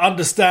kind of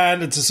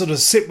understand and to sort of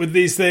sit with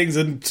these things,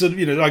 and sort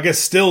of, I guess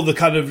still the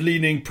kind of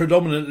leaning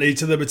predominantly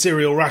to the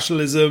material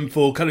rationalism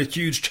for kind of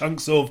huge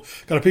chunks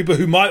of kind of people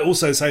who might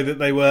also say that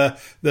they were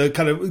the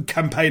kind of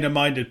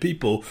campaigner-minded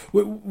people.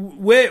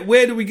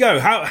 Where do we go?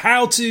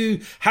 How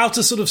to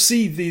sort of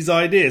seed these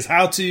ideas?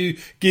 How to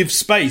give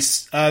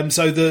space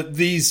so that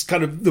these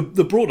kind of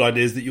the broad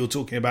ideas that you're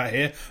talking about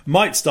here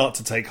might start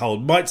to take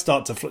hold, might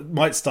start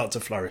to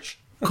flourish.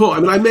 Cool.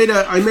 I mean, I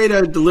made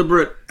a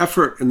deliberate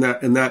effort in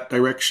that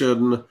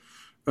direction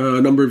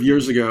a number of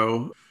years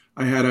ago.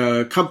 I had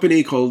a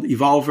company called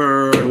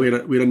Evolver, and we had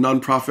a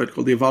nonprofit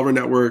called the Evolver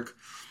Network,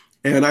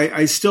 and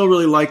I still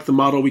really like the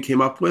model we came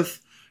up with.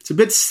 It's a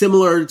bit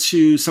similar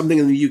to something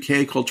in the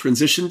UK called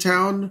Transition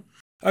Town.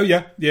 Oh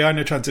yeah, I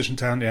know Transition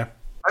Town. Yeah,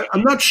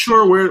 I'm not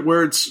sure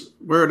where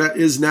that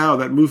is now,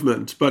 that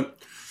movement, but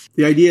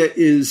the idea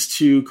is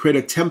to create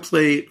a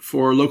template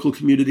for local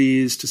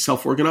communities to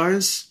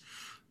self-organize.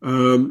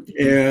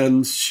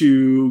 And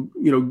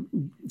to,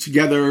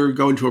 together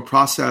go into a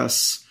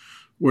process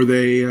where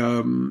they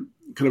kind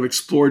of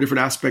explore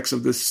different aspects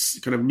of this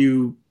kind of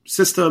new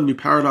system, new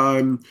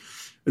paradigm,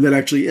 and then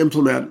actually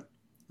implement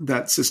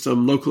that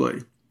system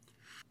locally.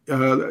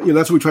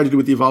 That's what we tried to do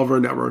with the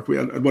Evolver Network.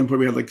 At one point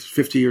we had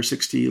 50 or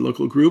 60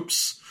 local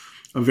groups.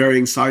 of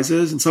varying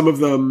sizes. And some of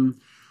them,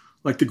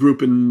 like the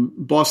group in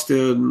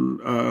Boston,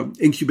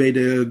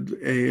 incubated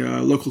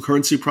a local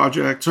currency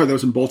project. Sorry, that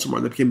was in Baltimore.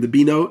 That became the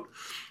B Note.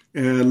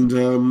 And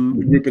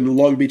the group in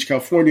Long Beach,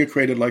 California,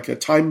 created like a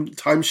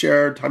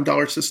timeshare, time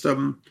dollar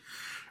system.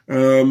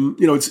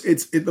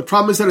 The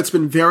problem is that it's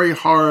been very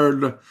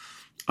hard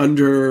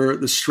under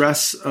the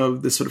stress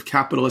of this sort of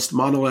capitalist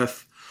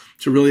monolith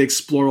to really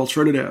explore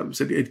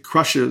alternatives. It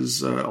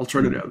crushes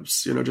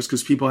alternatives, just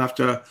because people have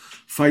to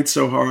fight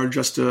so hard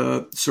just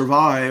to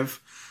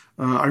survive.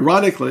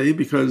 Ironically,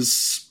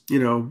 because,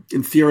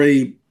 in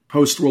theory,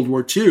 post-World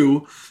War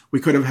II, we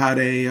could have had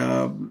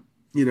a,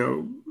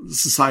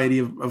 society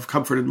of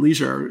comfort and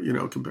leisure,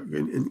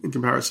 in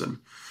comparison.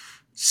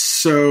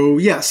 So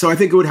I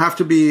think it would have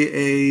to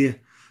be a,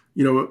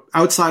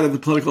 outside of the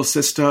political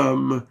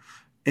system,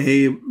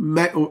 a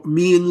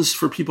means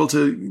for people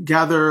to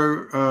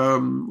gather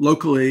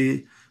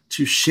locally,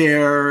 to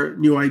share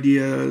new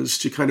ideas,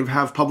 to kind of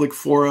have public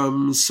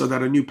forums so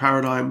that a new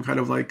paradigm kind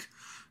of like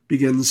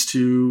begins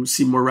to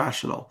seem more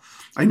rational.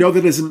 I know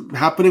that isn't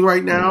happening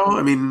right now.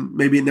 I mean,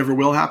 maybe it never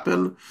will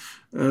happen,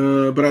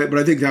 but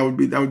I think that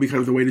would be kind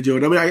of the way to do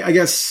it. I mean, I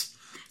guess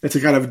it's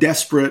a kind of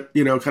desperate,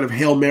 kind of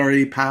Hail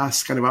Mary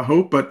pass kind of a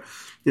hope. But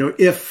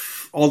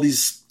if all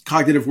these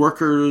cognitive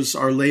workers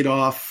are laid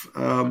off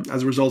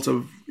as a result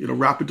of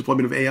rapid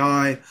deployment of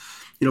AI,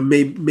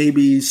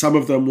 maybe some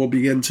of them will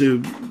begin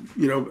to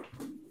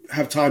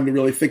have time to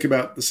really think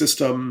about the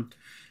system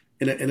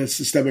in a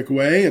systemic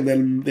way, and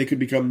then they could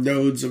become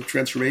nodes of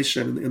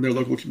transformation in their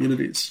local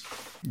communities.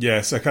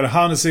 Yeah, so kind of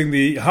harnessing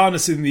the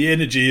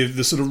energy of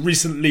the sort of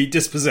recently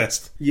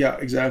dispossessed. Yeah,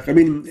 exactly. I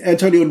mean,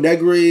 Antonio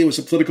Negri was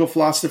a political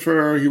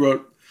philosopher. He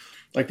wrote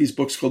like these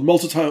books called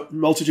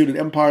Multitude and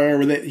Empire,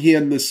 where he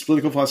and this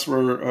political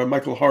philosopher,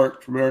 Michael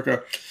Hart from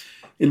America,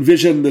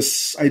 envisioned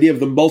this idea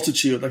of the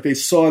multitude. Like they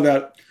saw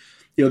that,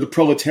 the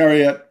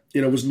proletariat,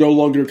 was no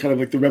longer kind of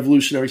like the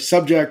revolutionary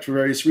subject for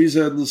various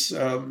reasons.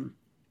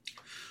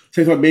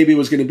 So they thought maybe it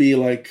was going to be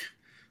like,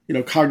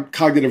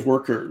 cognitive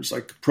workers,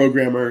 like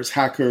programmers,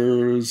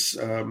 hackers,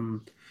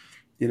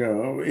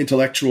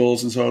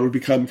 intellectuals, and so on would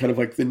become kind of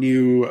like the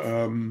new,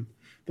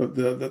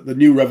 the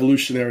new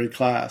revolutionary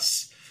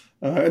class.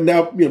 And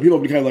now, people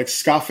have been kind of like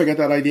scoffing at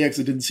that idea because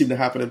it didn't seem to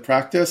happen in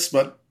practice.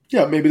 But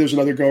yeah, maybe there's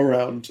another go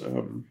around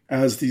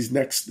as this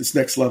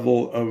next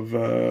level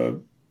of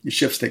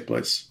shifts take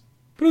place.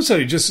 But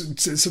also,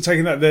 just so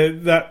taking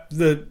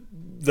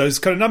those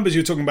kind of numbers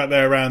you're talking about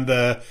there around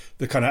the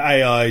kind of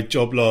AI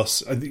job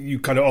loss, I think you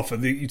kind of offer,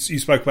 you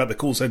spoke about the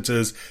call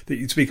centers, that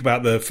you speak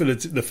about the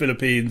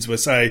Philippines, where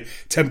say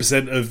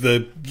 10% of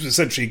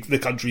essentially the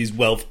country's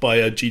wealth by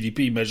a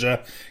GDP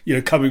measure,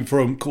 coming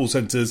from call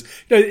centers.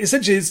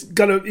 Essentially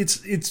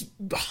it's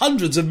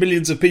hundreds of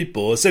millions of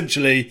people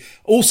essentially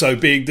also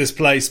being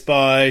displaced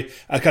by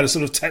a kind of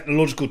sort of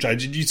technological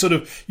change. And you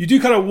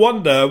do kind of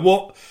wonder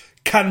what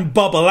can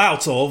bubble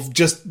out of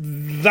just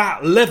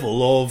that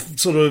level of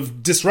sort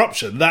of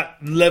disruption, that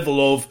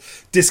level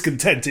of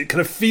discontent. It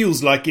kind of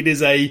feels like it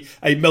is a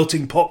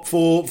melting pot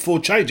for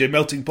change, a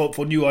melting pot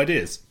for new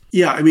ideas.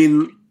 Yeah, I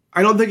mean,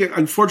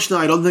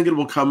 unfortunately, I don't think it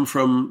will come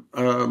from,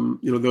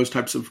 those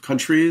types of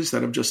countries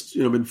that have just,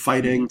 been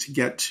fighting to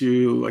get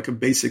to like a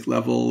basic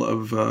level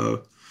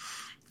of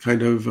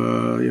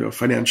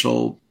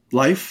financial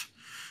life.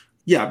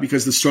 Yeah,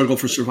 because the struggle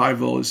for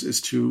survival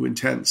is too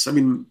intense. I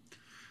mean,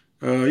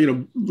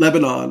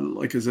 Lebanon,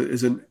 like, is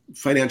a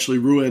financially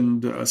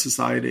ruined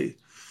society.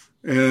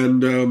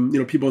 And,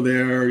 people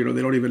there,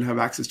 they don't even have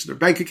access to their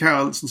bank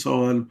accounts and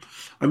so on.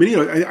 I mean,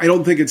 I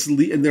don't think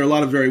and there are a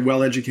lot of very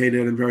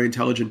well-educated and very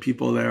intelligent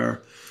people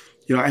there.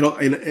 I don't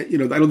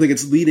think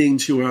it's leading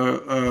to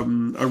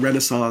a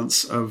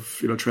renaissance of,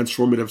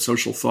 transformative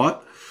social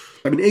thought.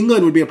 I mean,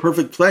 England would be a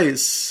perfect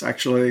place,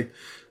 actually.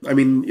 I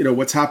mean,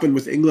 what's happened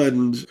with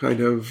England kind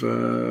of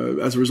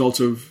as a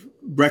result of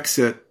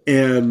Brexit,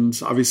 and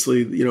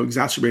obviously,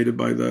 exacerbated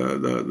by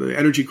the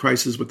energy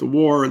crisis with the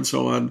war and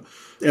so on,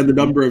 and the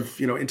number of,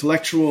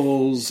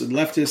 intellectuals and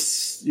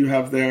leftists you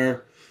have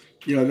there,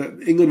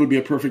 that England would be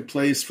a perfect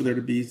place for there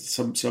to be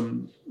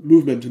some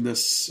movement in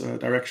this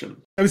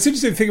direction. And it's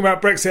interesting to think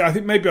about Brexit. I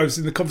think maybe I was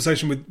in the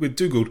conversation with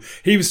Dougal.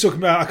 He was talking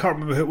about, I can't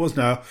remember who it was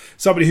now,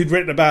 somebody who'd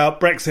written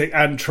about Brexit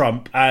and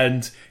Trump,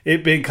 and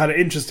it being kind of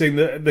interesting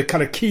that the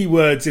kind of key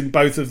words in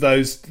both of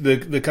those, the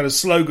kind of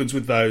slogans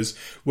with those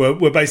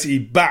were basically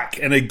back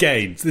and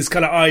again. This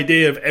kind of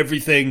idea of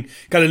everything,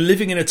 kind of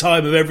living in a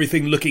time of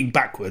everything looking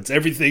backwards,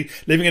 everything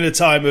living in a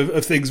time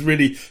of things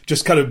really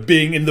just kind of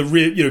being in the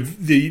rear,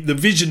 the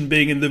vision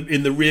being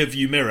in the rear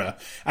view mirror,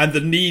 and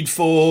the need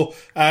for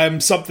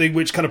something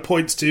which kind of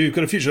points to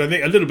kind of future. I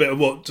think a little bit of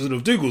what sort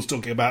of Dougal's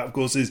talking about, of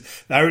course, is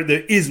there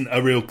isn't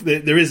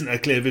a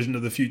clear vision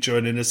of the future,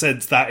 and in a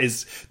sense, that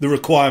is the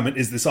requirement,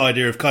 is this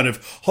idea of kind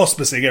of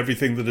hospicing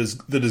everything that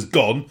has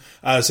gone,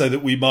 so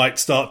that we might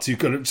start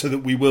to so that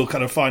we will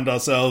kind of find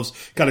ourselves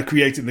kind of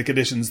creating the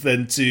conditions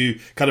then to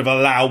kind of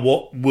allow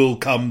what will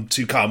come,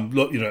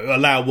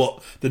 allow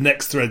what the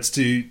next threads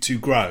to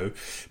grow.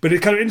 But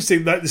it's kind of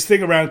interesting that this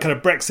thing around kind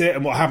of Brexit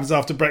and what happens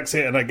after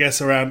Brexit, and I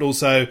guess around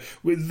also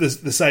with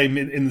the same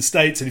in the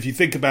States. And if you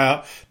think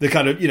about the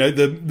kind of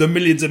the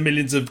millions and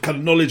millions of kind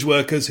of knowledge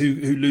workers who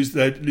lose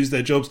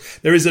their jobs,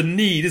 there is a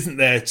need, isn't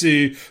there,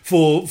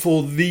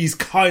 for these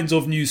kinds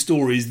of new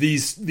stories,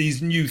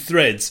 these new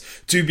threads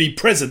to be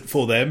present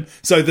for them,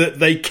 so that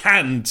they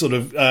can sort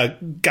of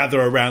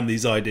gather around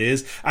these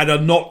ideas and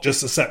are not just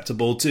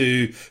susceptible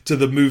to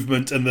the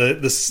movement and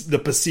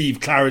the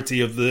perceived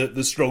clarity of the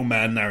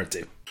strongman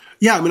narrative.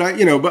 Yeah, I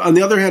mean, but on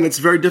the other hand, it's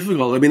very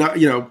difficult. I mean,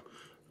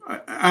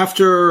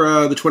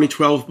 after the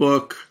 2012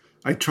 book,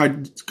 I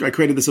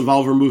created this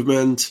Evolver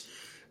movement,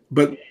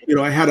 but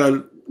I had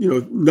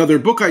another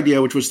book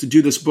idea, which was to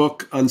do this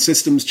book on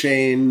systems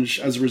change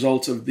as a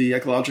result of the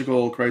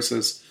ecological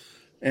crisis.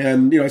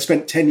 And I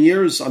spent 10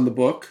 years on the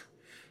book,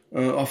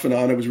 off and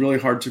on. It was really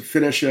hard to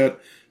finish it.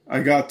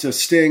 I got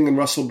Sting and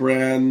Russell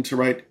Brand to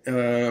write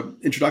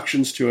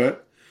introductions to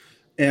it,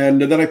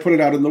 and then I put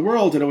it out in the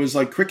world, and it was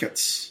like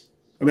crickets.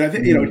 I mean, I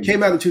think it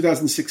came out in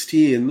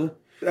 2016.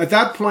 At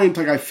that point,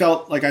 I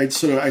felt like I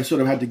sort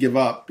of had to give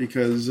up,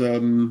 because I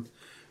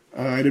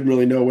didn't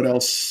really know what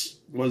else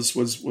was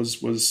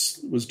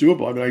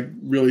doable. I mean, I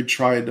really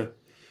tried.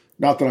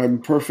 Not that I'm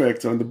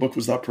perfect, and the book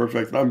was not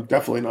perfect, and I'm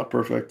definitely not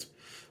perfect.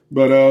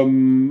 But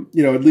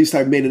at least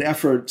I've made an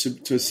effort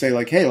to say,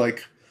 like, hey,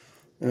 like,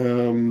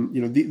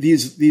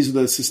 these are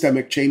the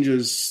systemic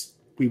changes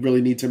we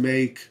really need to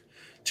make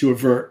to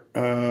avert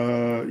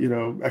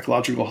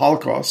ecological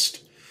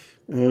holocaust.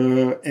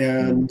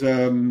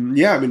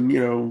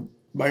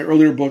 My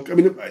earlier book,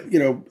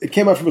 it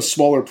came out from a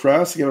smaller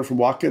press. It came out from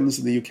Watkins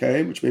in the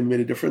UK, which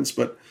made a difference,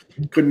 but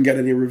couldn't get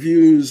any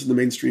reviews in the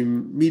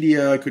mainstream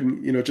media. I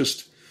couldn't,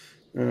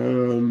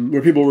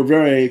 where people were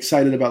very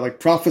excited about like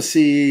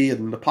prophecy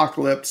and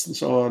apocalypse and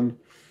so on.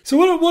 So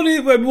what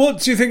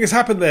do you think has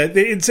happened there?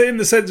 In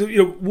the sense of,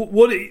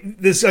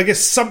 there's, I guess,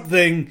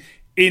 something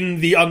in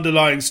the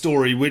underlying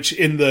story, which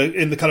in the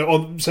kind of,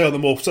 on the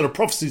more sort of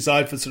prophecy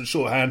side, for sort of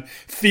shorthand,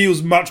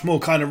 feels much more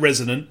kind of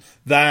resonant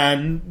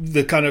than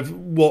the kind of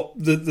what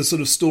the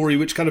sort of story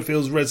which kind of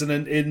feels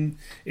resonant in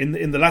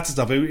the latter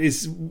stuff.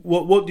 Is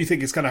what do you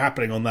think is kind of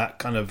happening on that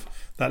kind of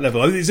that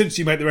level? I think it's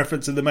interesting you make the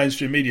reference in the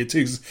mainstream media too,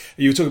 because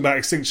you were talking about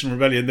Extinction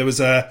Rebellion. There was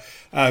a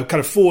kind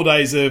of 4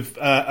 days of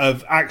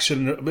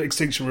action,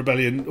 Extinction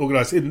Rebellion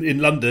organised in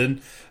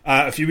London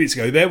a few weeks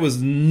ago. There was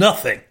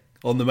nothing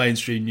on the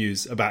mainstream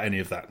news about any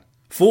of that.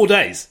 4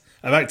 days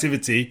of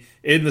activity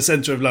in the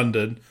centre of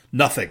London,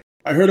 nothing.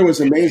 I heard it was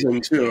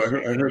amazing too. I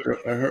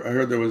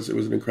heard it was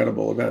an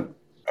incredible event.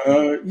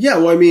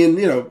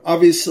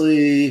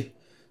 Obviously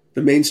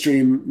the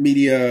mainstream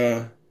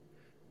media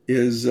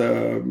is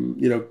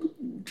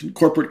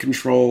corporate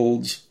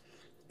controlled,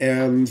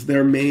 and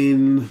their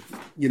main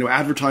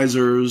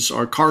advertisers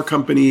are car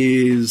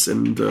companies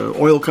and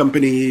oil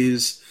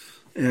companies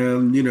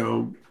and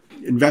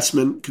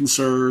investment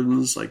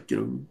concerns like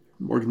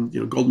Morgan,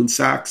 Goldman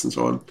Sachs and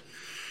so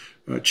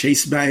on,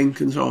 Chase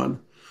Bank and so on.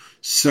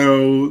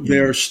 So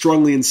they're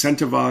strongly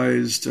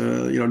incentivized,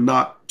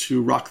 not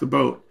to rock the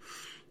boat.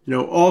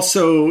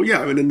 Also,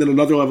 and then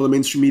another level of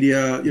mainstream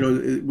media,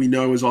 we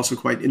know is also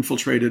quite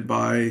infiltrated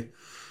by,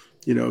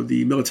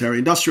 the military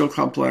industrial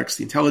complex,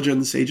 the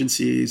intelligence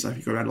agencies. I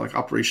think around like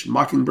Operation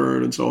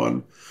Mockingbird and so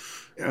on.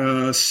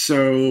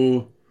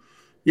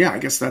 I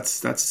guess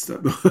that's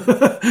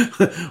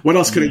what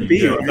else could it be?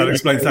 Yeah, that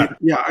explains that.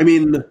 Yeah,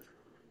 and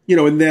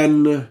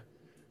then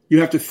you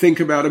have to think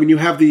about. You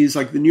have these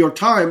like the New York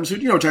Times,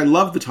 which I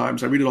love the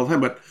Times. I read it all the time,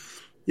 but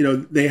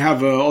they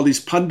have all these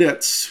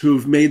pundits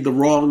who've made the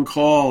wrong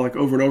call like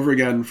over and over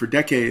again for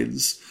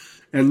decades,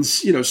 and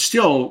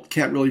still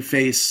can't really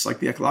face like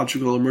the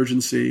ecological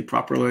emergency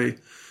properly,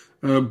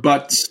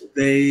 but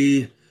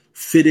they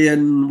fit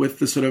in with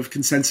the sort of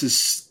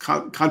consensus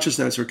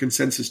consciousness or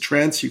consensus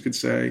trance, you could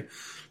say,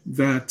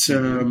 that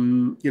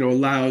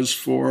allows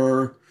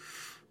for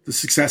the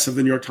success of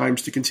the New York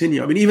Times to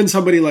continue. Even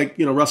somebody like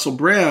Russell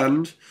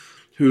Brand,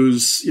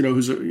 who's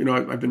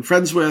I've been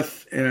friends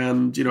with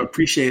and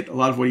appreciate a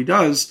lot of what he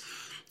does.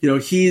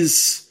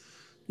 He's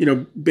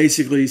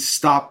basically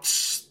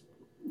stopped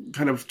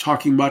kind of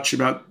talking much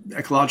about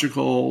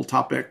ecological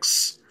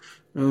topics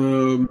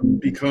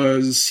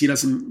because he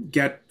doesn't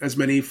get as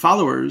many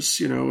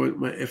followers.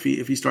 If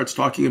he starts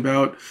talking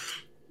about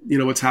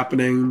what's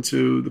happening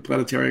to the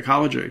planetary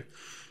ecology.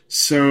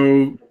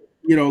 So,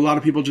 a lot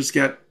of people just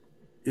get,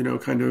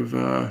 kind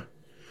of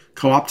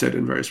co-opted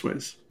in various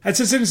ways. And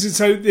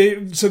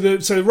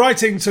so,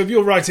 writing. So, if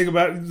you're writing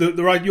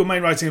about your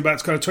main writing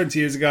about kind of 20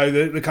 years ago,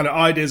 the kind of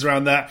ideas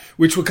around that,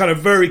 which were kind of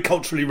very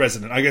culturally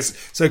resonant, I guess.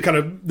 So, kind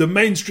of the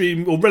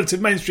mainstream or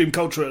relative mainstream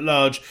culture at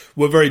large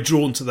were very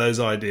drawn to those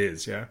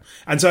ideas, yeah.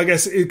 And so, I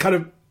guess it kind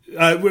of.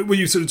 Were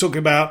you sort of talking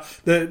about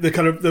the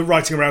kind of the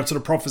writing around sort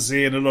of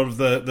prophecy and a lot of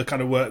the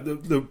kind of work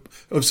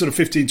of sort of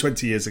 15,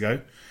 20 years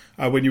ago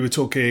when you were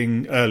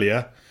talking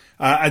earlier?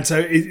 And so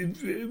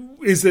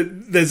is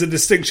that there's a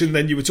distinction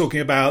then you were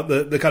talking about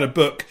the kind of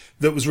book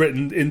that was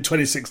written in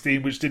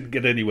 2016 which didn't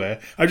get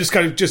anywhere. I'm just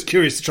kind of just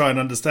curious to try and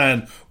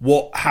understand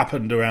what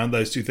happened around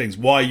those two things.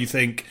 Why you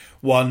think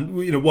one,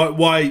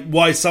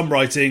 why some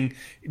writing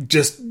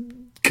just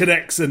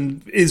connects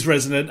and is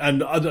resonant,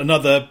 and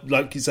another,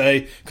 like you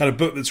say, kind of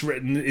book that's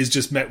written is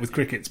just met with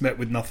crickets, met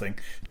with nothing.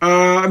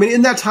 I mean,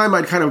 in that time,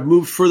 I'd kind of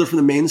moved further from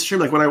the mainstream.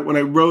 Like when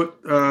I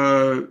wrote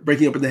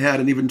Breaking Up in the Head,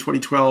 and even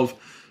 2012,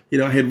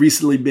 I had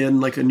recently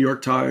been like a New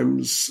York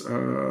Times,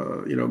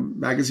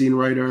 magazine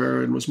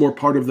writer, and was more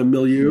part of the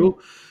milieu.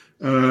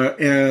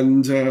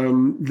 And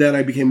then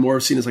I became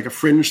more seen as like a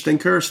fringe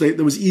thinker. So it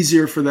was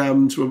easier for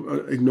them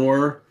to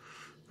ignore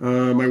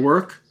my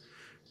work.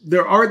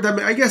 There are,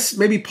 I guess,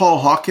 maybe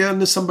Paul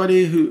Hawken is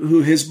somebody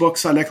who his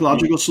books on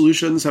ecological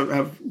solutions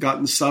have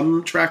gotten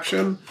some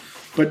traction.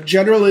 But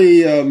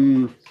generally,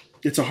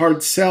 it's a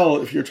hard sell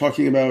if you're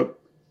talking about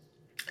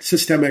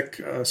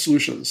systemic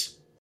solutions.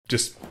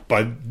 Just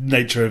by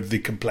nature of the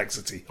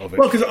complexity of it.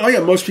 Well,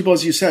 because, most people,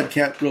 as you said,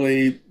 can't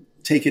really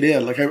take it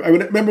in. Like I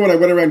remember when I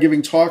went around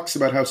giving talks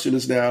about how soon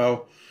is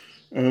now,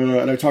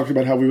 and I talked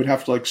about how we would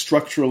have to like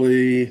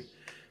structurally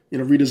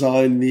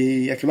redesign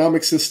the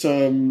economic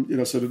system,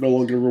 so that no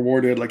longer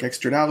rewarded like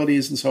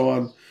externalities and so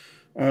on.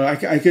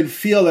 I could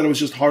feel that it was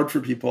just hard for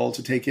people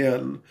to take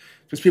in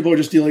because people are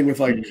just dealing with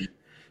like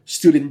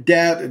student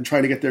debt and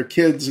trying to get their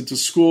kids into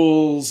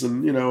schools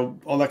and,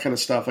 all that kind of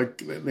stuff. Like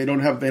they don't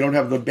have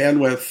the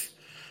bandwidth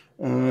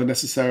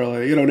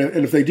necessarily,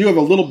 and if they do have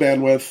a little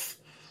bandwidth,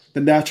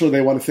 then naturally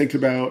they want to think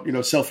about,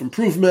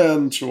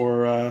 self-improvement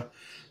or,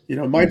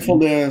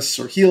 mindfulness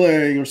or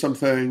healing or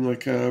something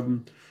like,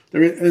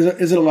 there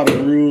isn't a lot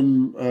of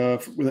room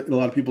in a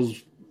lot of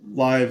people's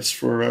lives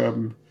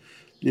for,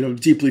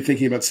 deeply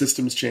thinking about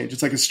systems change.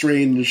 It's like a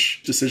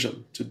strange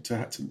decision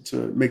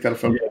to make that a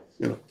focus.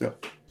 Yeah.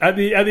 At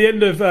the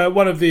end of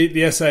one of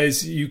the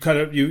essays, you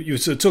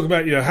sort of talk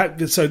about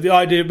so the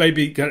idea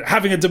maybe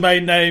having a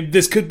domain name.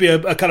 This could be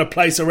a kind of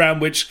place around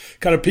which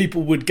kind of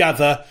people would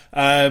gather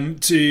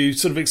to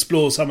sort of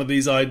explore some of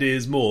these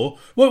ideas more.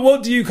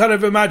 What do you kind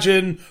of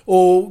imagine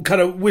or kind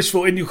of wish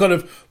for in your kind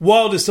of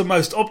wildest and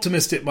most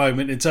optimistic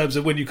moment in terms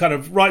of when you kind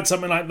of write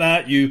something like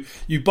that? You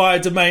buy a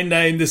domain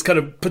name, this kind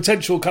of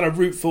potential kind of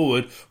route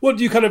forward. What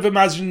do you kind of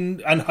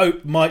imagine and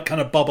hope might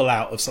kind of bubble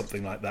out of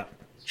something like that?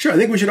 Sure, I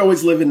think we should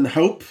always live in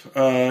hope.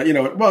 I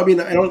don't,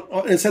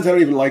 in a sense, I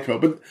don't even like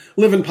hope, but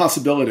live in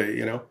possibility,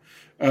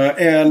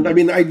 and I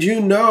mean, I do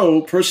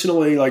know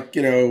personally, like,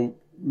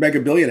 mega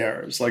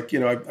billionaires, like,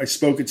 I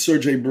spoke at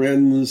Sergey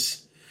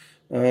Brin's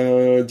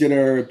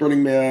dinner at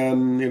Burning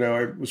Man.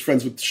 I was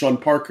friends with Sean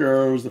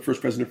Parker, who was the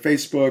first president of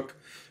Facebook.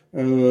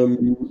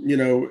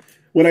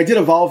 When I did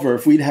Evolver,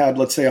 if we'd had,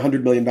 let's say,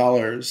 $100 million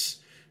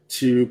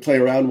to play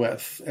around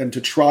with and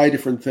to try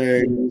different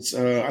things,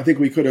 I think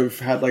we could have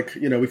had we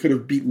could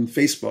have beaten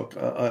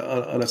Facebook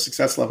on a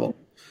success level.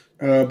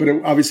 But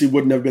it obviously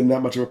wouldn't have been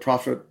that much of a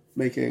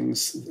profit-making,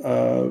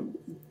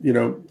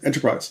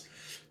 enterprise.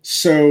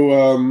 So,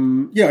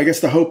 I guess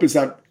the hope is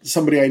that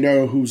somebody I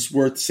know who's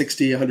worth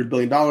 $60, $100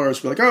 billion will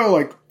be like, oh,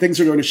 like things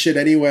are going to shit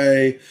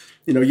anyway.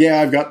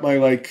 I've got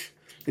my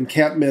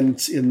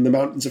encampment in the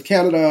mountains of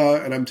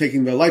Canada, and I'm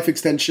taking the life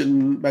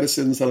extension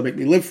medicines that'll make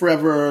me live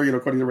forever,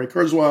 according to Ray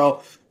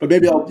Kurzweil. But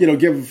maybe I'll,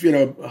 give,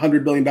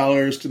 $100 million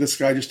to this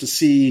guy just to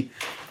see,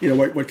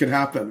 what could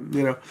happen,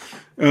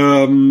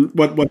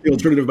 what the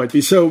alternative might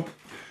be. So,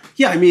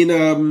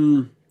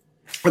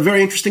 a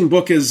very interesting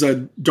book is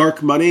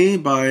Dark Money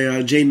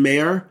by Jane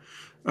Mayer,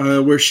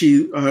 where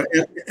she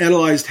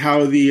analyzed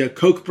how the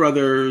Koch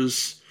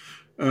brothers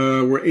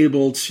were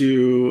able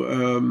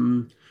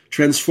to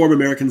transform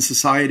American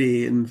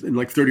society in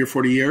like 30 or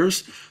 40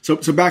 years. So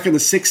back in the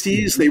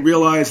 60s, they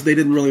realized they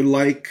didn't really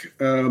like,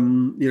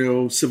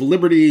 civil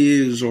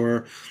liberties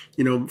or,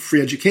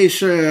 free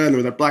education,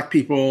 or that black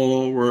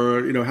people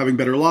were, having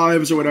better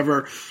lives or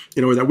whatever,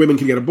 or that women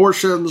can get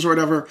abortions or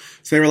whatever.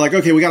 So they were like,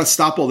 okay, we got to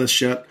stop all this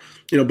shit,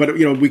 but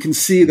we can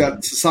see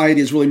that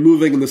society is really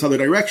moving in this other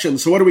direction.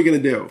 So what are we going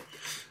to do?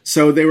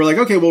 So they were like,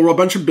 okay, well, we're a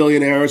bunch of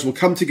billionaires. We'll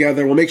come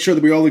together. We'll make sure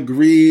that we all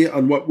agree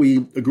on what we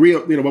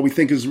what we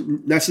think is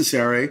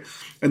necessary.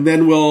 And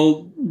then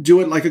we'll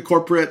do it like a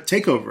corporate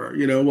takeover.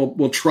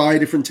 We'll try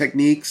different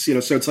techniques,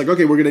 so it's like,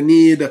 okay, we're going to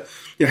need,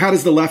 how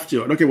does the left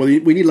do it? Okay, well,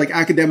 we need like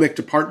academic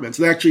departments.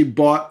 They actually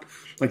bought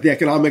like the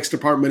economics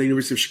department at the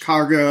University of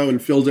Chicago and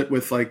filled it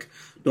with like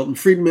Milton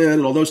Friedman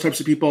and all those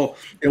types of people.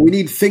 And we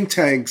need think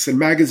tanks and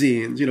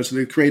magazines, so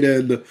they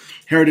created the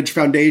Heritage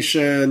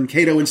Foundation,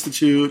 Cato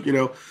Institute,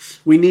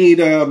 we need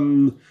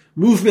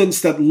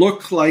movements that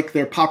look like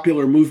they're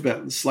popular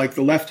movements, like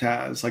the left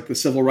has, like the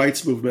civil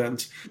rights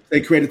movement.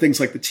 They created things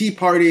like the Tea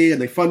Party,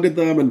 and they funded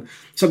them, and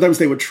sometimes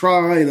they would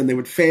try, and then they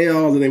would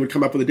fail, and then they would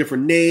come up with a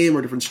different name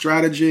or different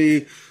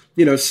strategy.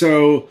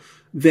 So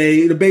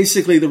they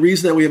basically, the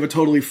reason that we have a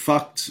totally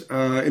fucked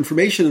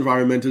information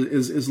environment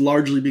is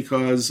largely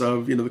because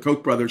of the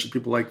Koch brothers and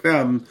people like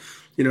them,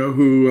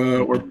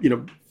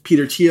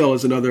 Peter Thiel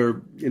is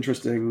another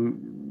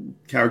interesting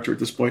character at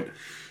this point.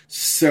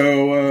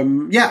 So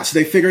so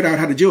they figured out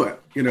how to do it,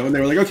 and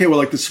they were like, okay, well,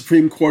 like the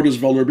Supreme Court is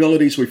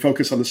vulnerability, so we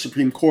focus on the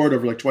Supreme Court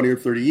over like 20 or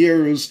 30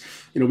 years.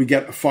 We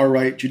get a far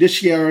right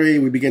judiciary,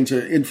 we begin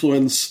to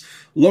influence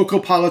local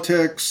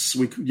politics,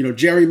 we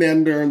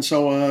gerrymander and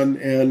so on,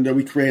 and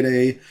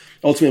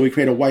ultimately we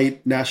create a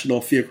white national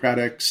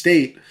theocratic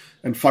state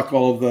and fuck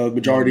all of the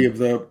majority of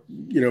the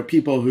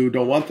people who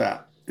don't want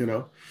that.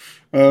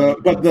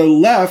 But the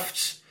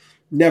left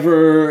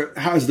never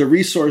has the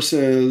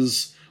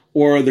resources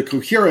or the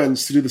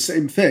coherence to do the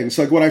same thing.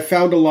 So like what I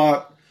found a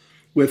lot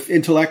with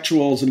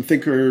intellectuals and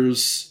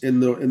thinkers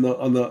even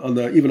on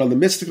the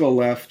mystical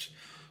left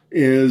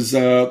is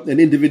an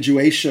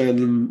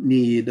individuation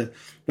need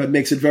that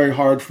makes it very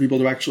hard for people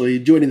to actually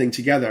do anything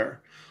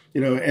together.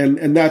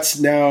 And that's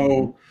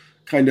now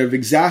kind of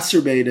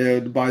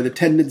exacerbated by the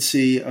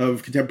tendency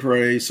of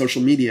contemporary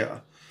social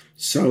media.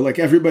 So like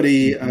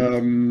everybody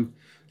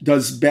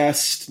does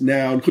best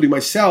now, including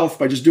myself,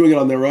 by just doing it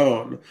on their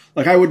own.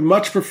 Like I would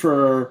much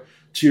prefer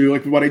to,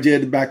 like what I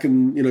did back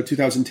in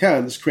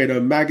 2010, is create a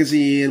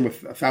magazine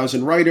with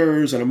 1,000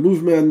 writers and a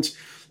movement,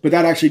 but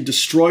that actually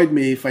destroyed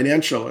me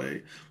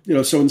financially.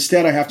 So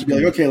instead I have to be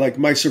like, okay, like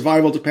my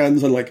survival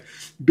depends on like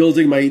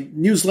building my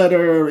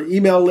newsletter,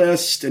 email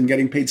list, and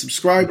getting paid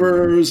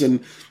subscribers, and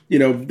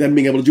then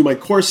being able to do my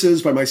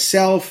courses by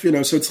myself.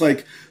 So it's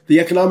like the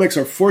economics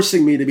are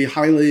forcing me to be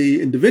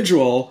highly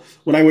individual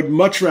when I would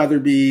much rather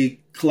be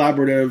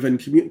collaborative and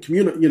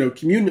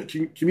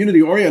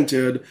community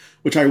oriented,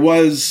 which I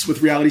was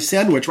with Reality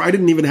Sandwich, where I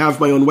didn't even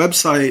have my own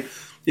website.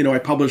 I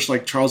published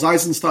like Charles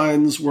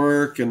Eisenstein's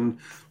work and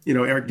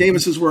Eric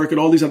Davis's work and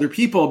all these other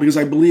people, because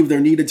I believe there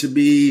needed to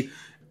be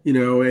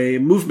a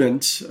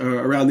movement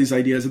around these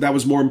ideas, and that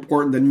was more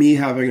important than me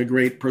having a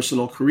great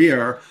personal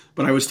career.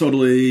 But I was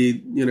totally,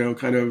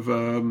 kind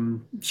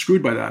of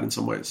screwed by that in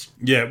some ways.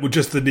 Yeah, well,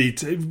 just the need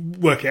to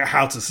work out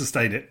how to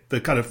sustain it,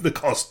 the kind of the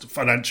cost,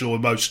 financial,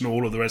 emotional,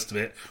 all of the rest of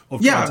it,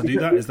 of trying to do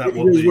that. Is that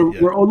what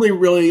we're only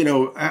really,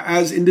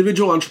 as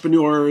individual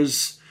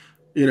entrepreneurs,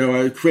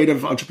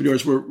 creative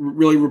entrepreneurs, we're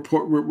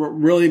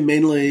really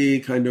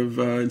mainly kind of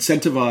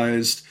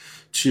incentivized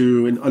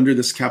to, under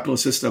this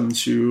capitalist system,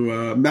 to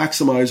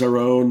maximize our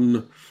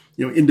own,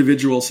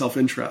 individual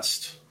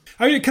self-interest.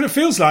 I mean, it kind of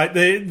feels like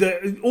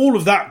all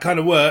of that kind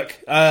of work,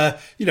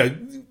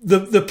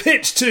 the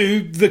pitch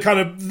to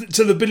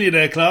the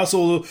billionaire class,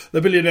 or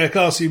the billionaire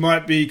class who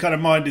might be kind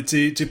of minded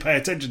to pay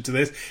attention to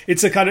this.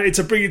 It's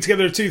a bringing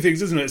together of two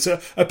things, isn't it?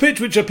 So a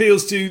pitch which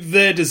appeals to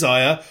their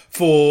desire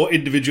for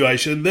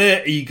individuation,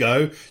 their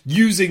ego,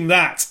 using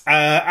that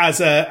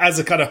as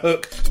a kind of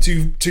hook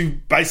to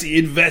basically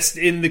invest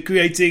in the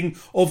creating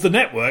of the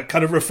network,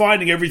 kind of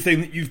refining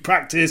everything that you've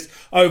practiced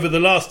over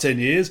the last 10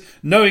 years,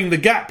 knowing the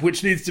gap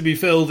which needs to be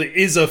filled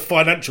is a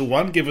financial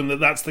one, given that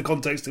that's the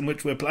context in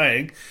which we're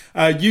playing.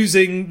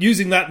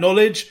 Using that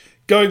knowledge,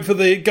 going for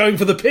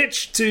the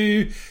pitch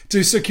to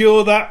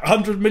secure that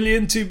 100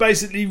 million to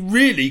basically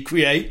really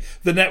create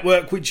the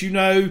network which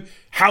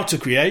how to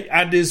create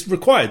and is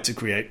required to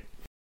create.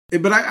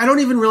 But I don't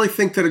even really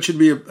think that it should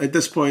be at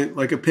this point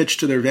like a pitch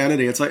to their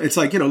vanity. It's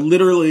like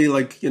literally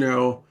like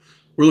we're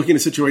looking at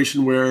a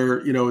situation where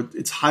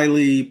it's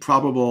highly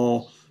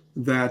probable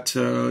that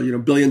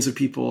billions of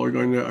people are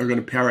going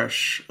to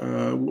perish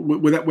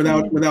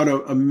without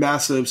a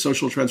massive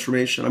social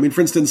transformation. I mean,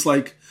 for instance,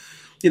 like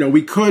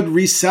we could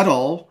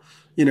resettle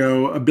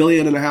 1.5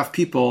 billion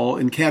people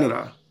in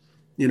Canada.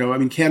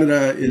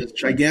 Canada is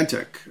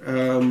gigantic.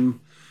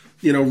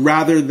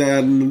 Rather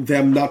than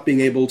them not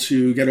being able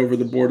to get over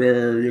the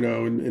border,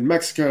 in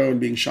Mexico and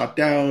being shot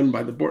down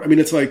by the border. I mean,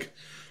 it's like,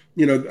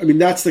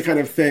 that's the kind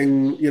of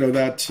thing,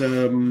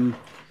 the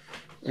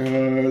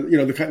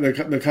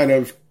kind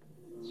of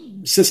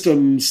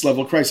systems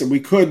level crisis. And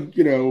we could,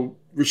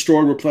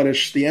 restore and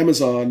replenish the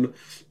Amazon,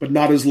 but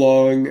not as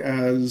long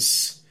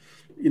as,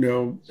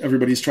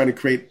 everybody's trying to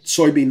create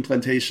soybean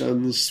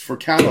plantations for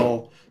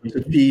cattle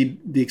to feed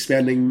the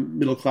expanding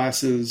middle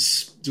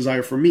class's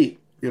desire for meat,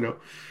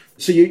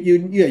 So you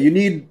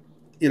need,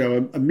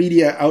 a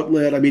media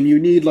outlet. I mean, you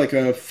need like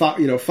a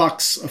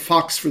fox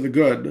for the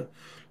good,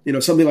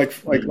 something like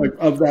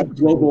of that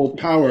global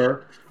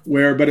power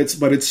but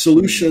it's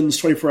solutions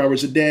 24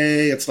 hours a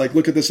day. It's like,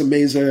 look at this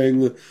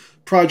amazing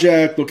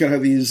project. Look at how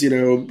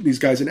these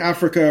guys in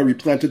Africa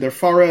replanted their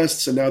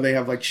forests and now they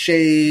have like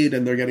shade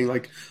and they're getting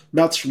like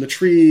nuts from the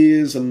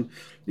trees and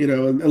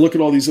look at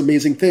all these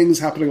amazing things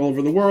happening all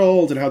over the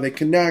world and how they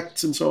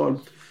connect and so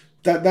on.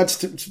 That's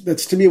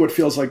to me what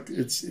feels like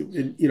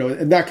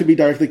and that could be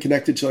directly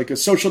connected to like a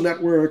social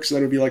network. So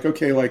that would be like,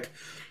 okay, like,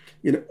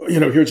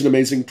 here's an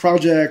amazing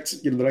project,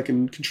 that I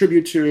can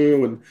contribute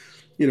to.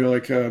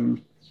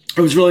 And,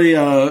 I was really,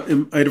 I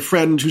had a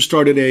friend who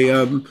started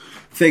a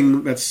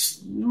thing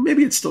that's,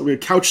 maybe it's still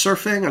couch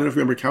surfing. I don't know if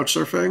you remember couch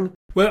surfing.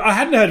 Well, I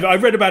hadn't heard of it. I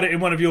read about it in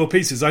one of your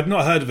pieces. I'd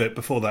not heard of it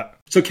before that.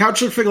 So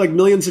couchsurfing, like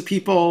millions of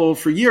people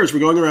for years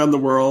were going around the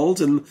world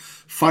and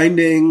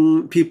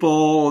finding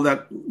people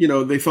that,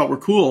 they thought were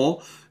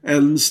cool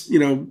and,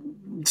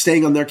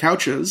 staying on their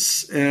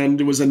couches.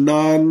 And it was a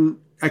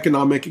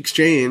non-economic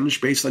exchange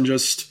based on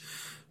just,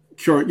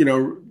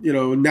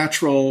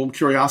 natural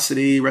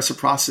curiosity,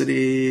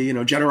 reciprocity,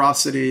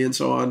 generosity, and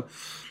so on.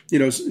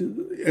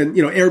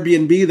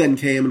 Airbnb then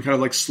came and kind of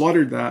like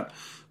slaughtered that.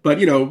 But,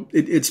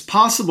 it's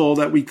possible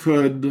that we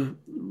could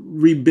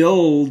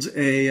rebuild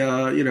a,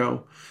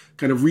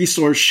 kind of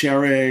resource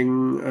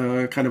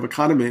sharing kind of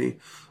economy.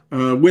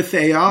 With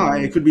AI,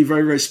 it could be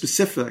very, very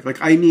specific. Like,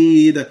 I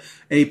need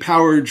a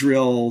power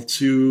drill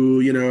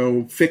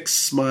to,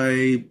 fix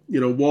my,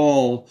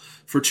 wall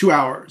for 2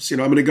 hours. I'm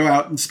going to go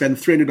out and spend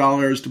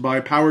 $300 to buy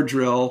a power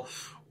drill.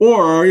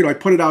 Or, I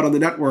put it out on the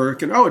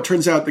network and, it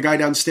turns out the guy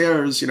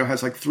downstairs,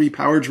 has like 3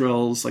 power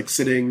drills, like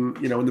sitting,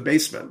 in the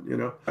basement,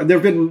 And there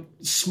have been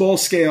small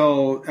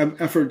scale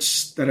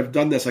efforts that have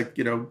done this, like,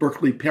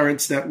 Berkeley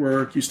Parents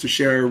Network used to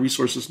share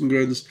resources and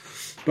goods.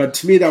 But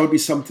to me, that would be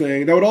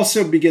something that would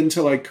also begin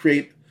to like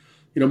create,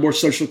 more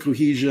social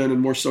cohesion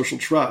and more social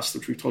trust,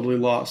 which we've totally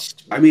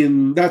lost. I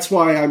mean, that's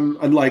why I'm,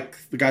 unlike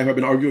the guy who I've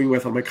been arguing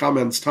with on my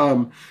comments,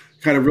 Tom,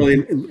 kind of really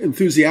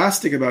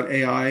enthusiastic about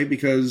AI,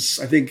 because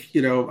I think,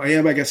 I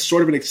am, I guess,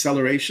 sort of an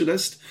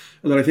accelerationist,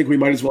 and that I think we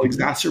might as well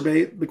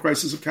exacerbate the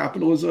crisis of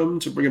capitalism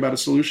to bring about a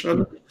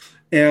solution.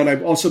 And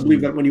I also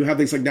believe that when you have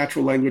things like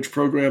natural language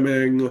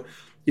programming,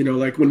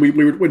 like when we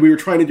were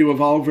trying to do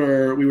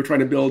Evolver, we were trying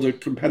to build a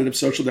competitive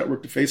social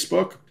network to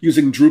Facebook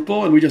using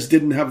Drupal, and we just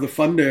didn't have the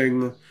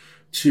funding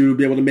to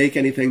be able to make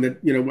anything that,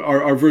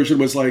 our version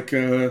was like,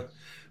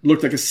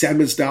 looked like a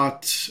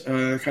samizdat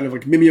kind of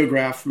like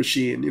mimeograph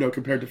machine,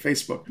 compared to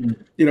Facebook.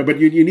 But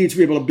you need to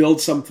be able to build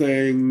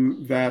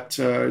something that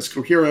is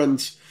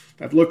coherent,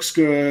 that looks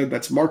good,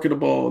 that's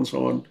marketable, and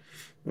so on.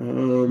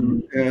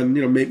 And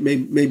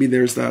maybe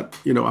there's that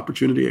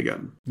opportunity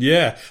again.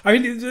 Yeah, I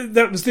mean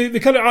that was the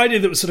kind of idea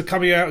that was sort of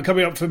coming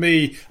up for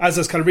me as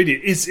I was kind of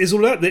reading it is all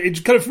that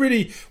it kind of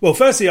really, well,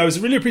 firstly I was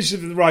really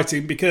appreciative of the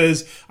writing,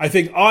 because I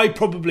think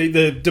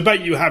the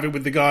debate you were having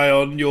with the guy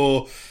on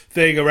your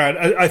thing around,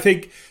 I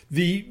think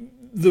the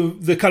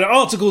kind of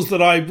articles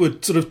that I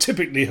would sort of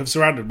typically have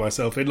surrounded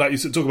myself in, like you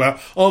sort of talk about,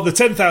 are the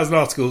 10,000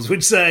 articles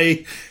which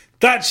say,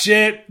 that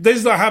shit, this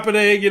is not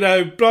happening,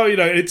 blah,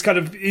 it's kind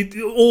of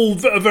all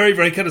a very,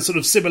 very kind of sort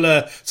of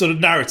similar sort of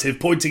narrative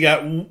pointing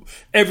out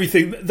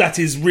everything that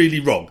is really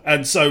wrong,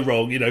 and so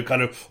wrong,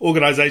 kind of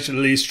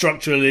organisationally,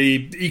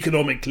 structurally,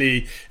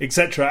 economically,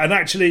 etc. And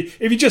actually,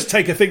 if you just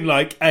take a thing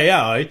like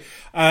AI,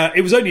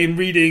 it was only in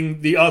reading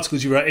the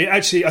articles you wrote,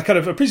 I kind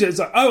of appreciate it. It's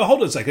like, oh,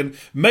 hold on a second,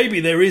 maybe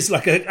there is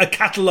like a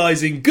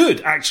catalysing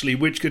good, actually,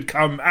 which could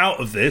come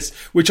out of this,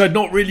 which I'd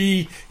not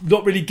really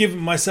given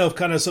myself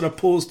kind of sort of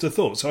pause to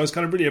thought. So I was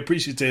kind of really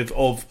appreciative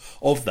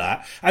of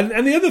that.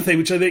 And the other thing,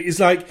 which I think is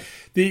like,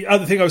 the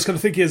other thing I was kind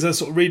of thinking as I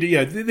sort of reading,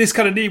 this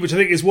kind of need, which I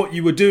think is what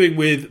you were doing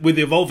with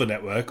the Evolver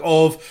network,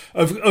 of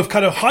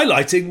kind of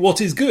highlighting what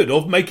is good,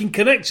 of making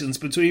connections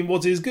between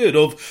what is good,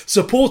 of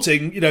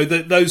supporting,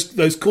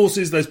 those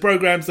courses, those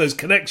programs, those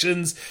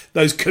connections,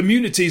 those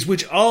communities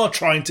which are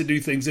trying to do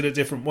things in a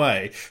different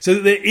way, so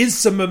that there is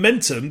some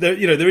momentum.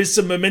 There is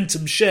some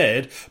momentum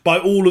shared by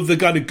all of the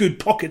kind of good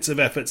pockets of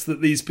efforts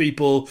that these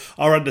people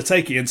are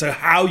undertaking, and so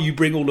how you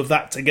bring all of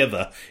that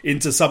together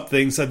into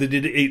something so that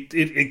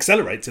it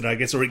accelerates it, I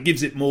guess, or it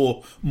gives it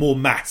more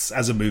mass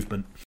as a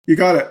movement. You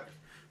got it.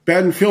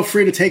 Ben, feel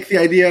free to take the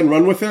idea and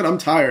run with it. I'm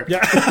tired.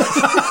 Yeah.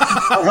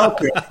 I'll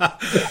help you.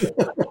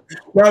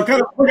 Now,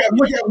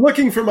 I'm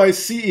looking for my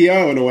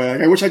CEO in a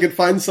way. I wish I could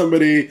find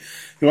somebody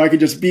who I could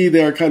just be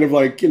there kind of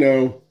like,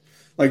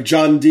 like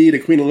John Dee to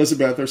Queen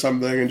Elizabeth or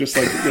something, and just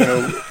like,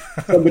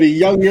 somebody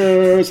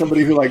younger,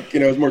 somebody who like,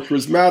 is more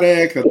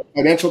charismatic, that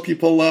financial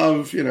people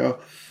love,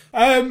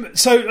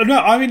 So no,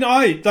 I mean,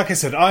 like I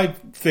said, I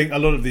think a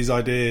lot of these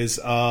ideas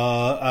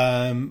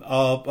are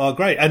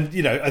great,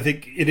 and I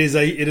think it is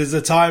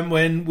a time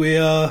when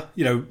we're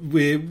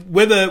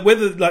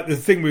whether like the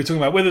thing we were talking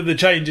about, whether the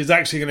change is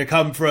actually going to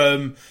come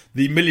from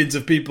the millions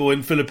of people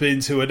in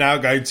Philippines who are now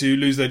going to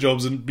lose their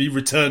jobs and be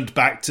returned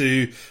back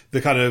to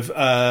the kind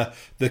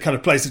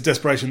of place of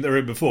desperation they're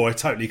in before. I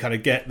totally kind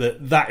of get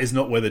that is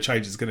not where the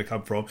change is going to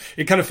come from.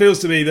 It kind of feels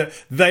to me that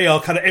they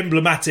are kind of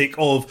emblematic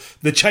of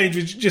the change,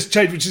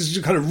 which is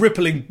kind of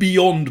rippling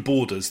beyond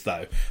borders,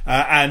 though,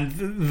 and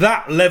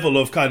that level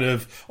of kind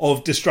of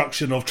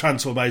destruction, of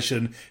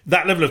transformation,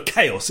 that level of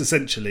chaos,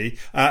 essentially,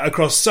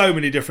 across so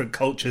many different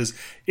cultures,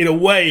 in a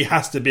way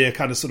has to be a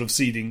kind of sort of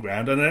seeding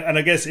ground. And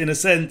I guess in a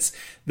sense,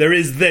 there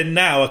is then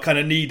now a kind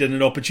of need and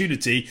an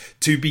opportunity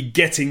to be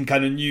getting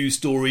kind of new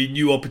story,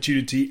 new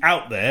opportunity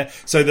out there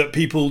so that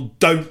people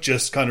don't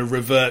just kind of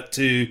revert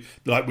to,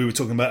 like we were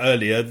talking about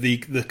earlier, the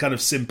kind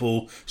of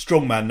simple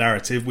strongman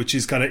narrative, which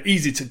is kind of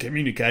easy to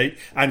communicate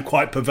and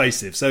quite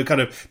pervasive. So it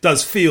kind of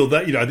does feel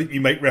that, I think you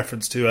make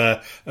reference to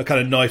a kind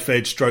of knife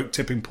edge stroke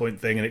tipping point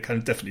thing, and it kind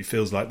of definitely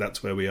feels like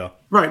that's where we are.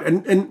 Right.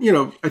 And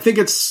I think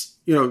it's,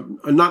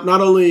 not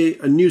only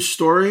a new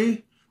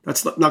story,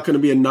 that's not going to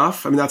be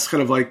enough. I mean, that's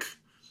kind of like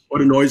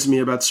what annoys me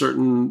about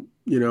certain,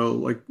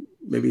 like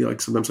maybe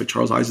like sometimes like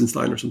Charles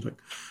Eisenstein or something.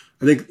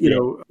 I think,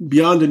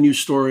 beyond a new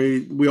story,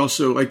 we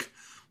also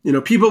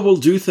people will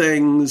do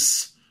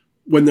things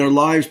when their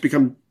lives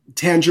become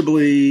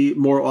tangibly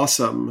more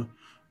awesome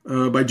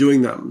by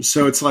doing them.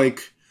 So it's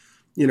like,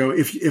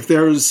 if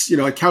there's,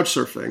 like couch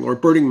surfing or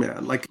Burning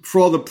Man, like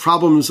for all the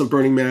problems of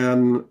Burning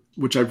Man,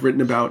 which I've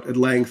written about at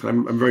length,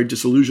 I'm very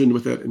disillusioned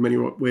with it in many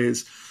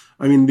ways.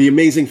 I mean, the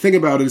amazing thing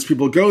about it is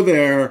people go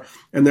there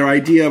and their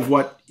idea of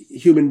what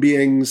human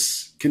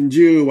beings can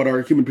do, what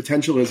our human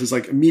potential is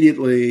like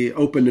immediately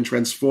opened and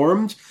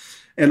transformed.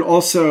 And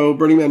also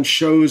Burning Man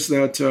shows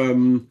that,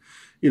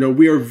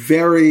 we are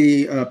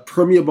very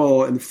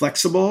permeable and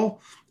flexible.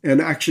 And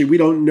actually, we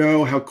don't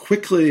know how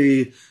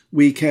quickly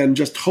we can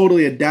just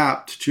totally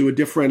adapt to a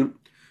different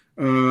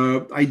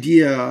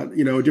idea,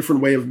 a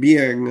different way of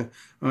being,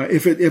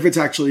 if it's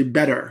actually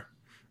better.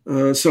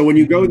 So when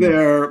you go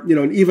there,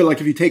 and even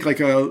like if you take like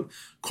a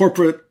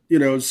corporate,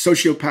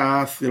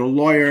 sociopath,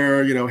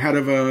 lawyer, head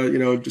of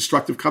a,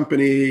 destructive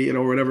company,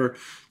 or whatever,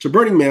 to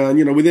Burning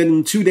Man,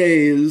 within 2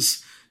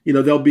 days,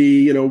 they'll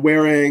be,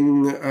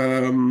 wearing,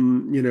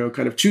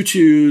 kind of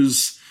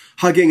tutus,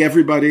 hugging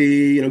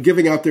everybody,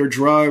 giving out their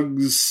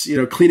drugs,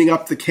 cleaning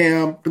up the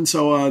camp and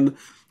so on,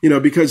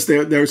 because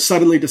they're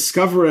suddenly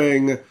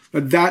discovering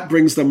that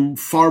brings them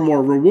far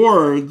more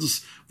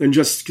rewards than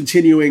just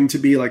continuing to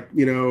be like,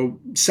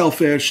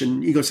 selfish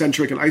and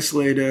egocentric and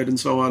isolated and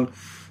so on.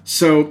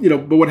 So,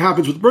 but what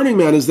happens with Burning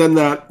Man is then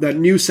that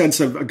new sense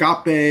of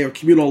agape or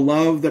communal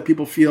love that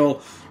people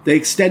feel, they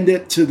extend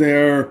it to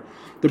the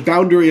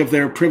boundary of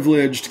their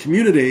privileged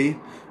community,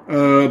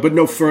 but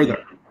no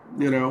further,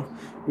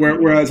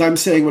 Whereas I'm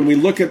saying when we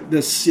look at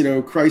this,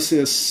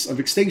 crisis of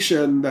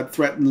extinction that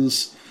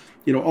threatens,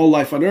 all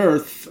life on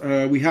Earth,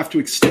 we have to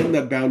extend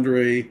that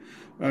boundary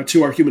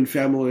to our human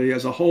family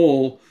as a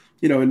whole,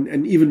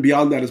 and even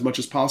beyond that as much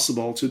as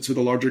possible to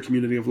the larger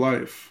community of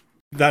life.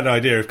 That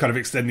idea of kind of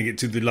extending it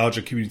to the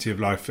larger community of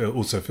life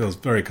also feels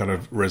very kind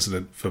of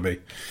resonant for me.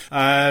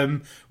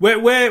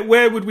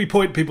 Where would we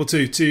point people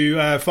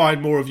to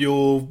find more of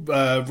your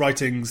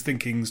writings,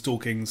 thinkings,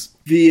 talkings?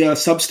 The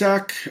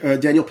Substack,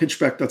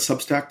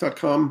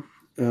 danielpinchbeck.substack.com.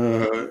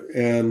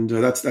 And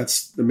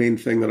that's the main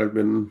thing that I've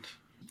been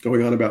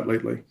going on about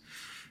lately.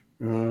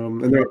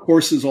 And there are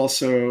courses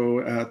also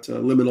at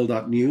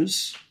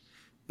liminal.news.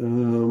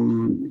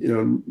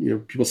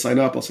 People sign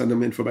up, I'll send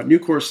them info about new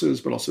courses,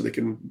 but also they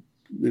can,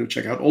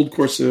 check out old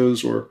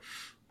courses or,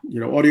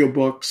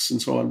 audiobooks and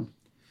so on.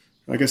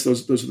 I guess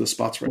those are the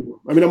spots right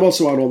now. I mean, I'm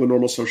also on all the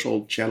normal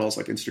social channels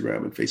like Instagram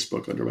and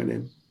Facebook under my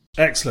name.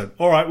 Excellent.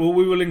 All right. Well,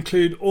 we will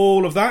include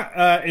all of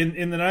that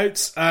in the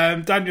notes.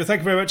 Daniel,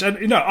 thank you very much.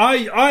 And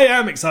I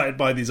am excited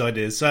by these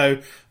ideas. So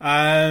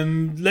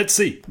let's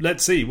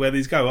see where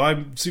these go.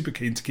 I'm super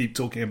keen to keep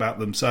talking about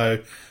them.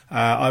 So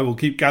I will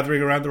keep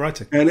gathering around the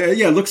writing. And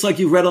it looks like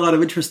you've read a lot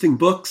of interesting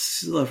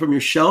books from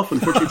your shelf.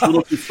 Unfortunately, it's a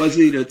little too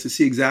fuzzy to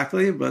see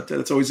exactly, but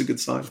it's always a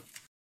good sign.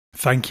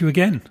 Thank you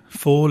again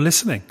for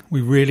listening. We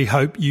really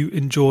hope you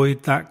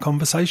enjoyed that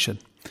conversation.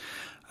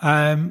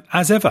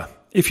 As ever,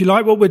 if you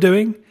like what we're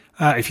doing,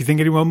 if you think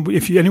anyone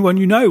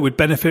would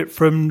benefit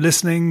from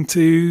listening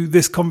to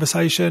this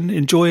conversation,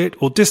 enjoy it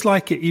or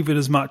dislike it even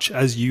as much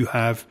as you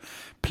have,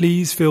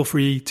 please feel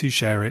free to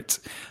share it.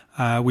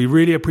 We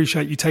really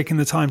appreciate you taking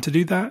the time to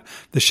do that.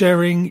 The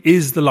sharing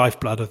is the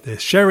lifeblood of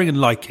this. Sharing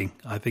and liking,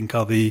 I think,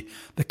 are the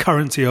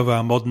currency of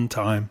our modern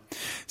time.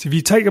 So if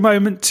you take a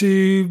moment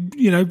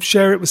to,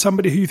 share it with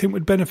somebody who you think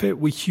would benefit,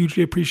 we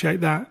hugely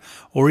appreciate that.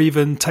 Or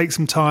even take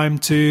some time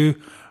to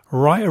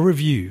write a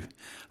review.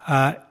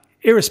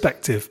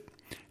 Irrespective,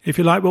 if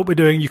you like what we're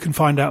doing, you can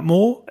find out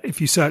more if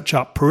you search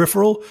up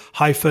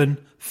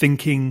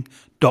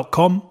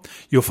peripheral-thinking.com.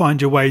 You'll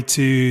find your way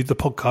to the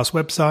podcast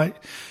website.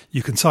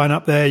 You can sign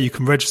up there. You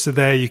can register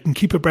there. You can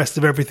keep abreast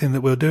of everything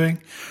that we're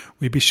doing.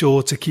 We'd be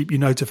sure to keep you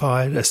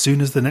notified as soon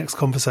as the next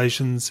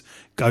conversations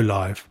go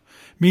live.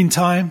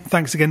 Meantime,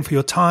 thanks again for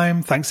your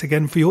time. Thanks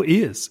again for your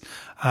ears.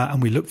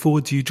 And we look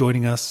forward to you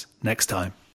joining us next time.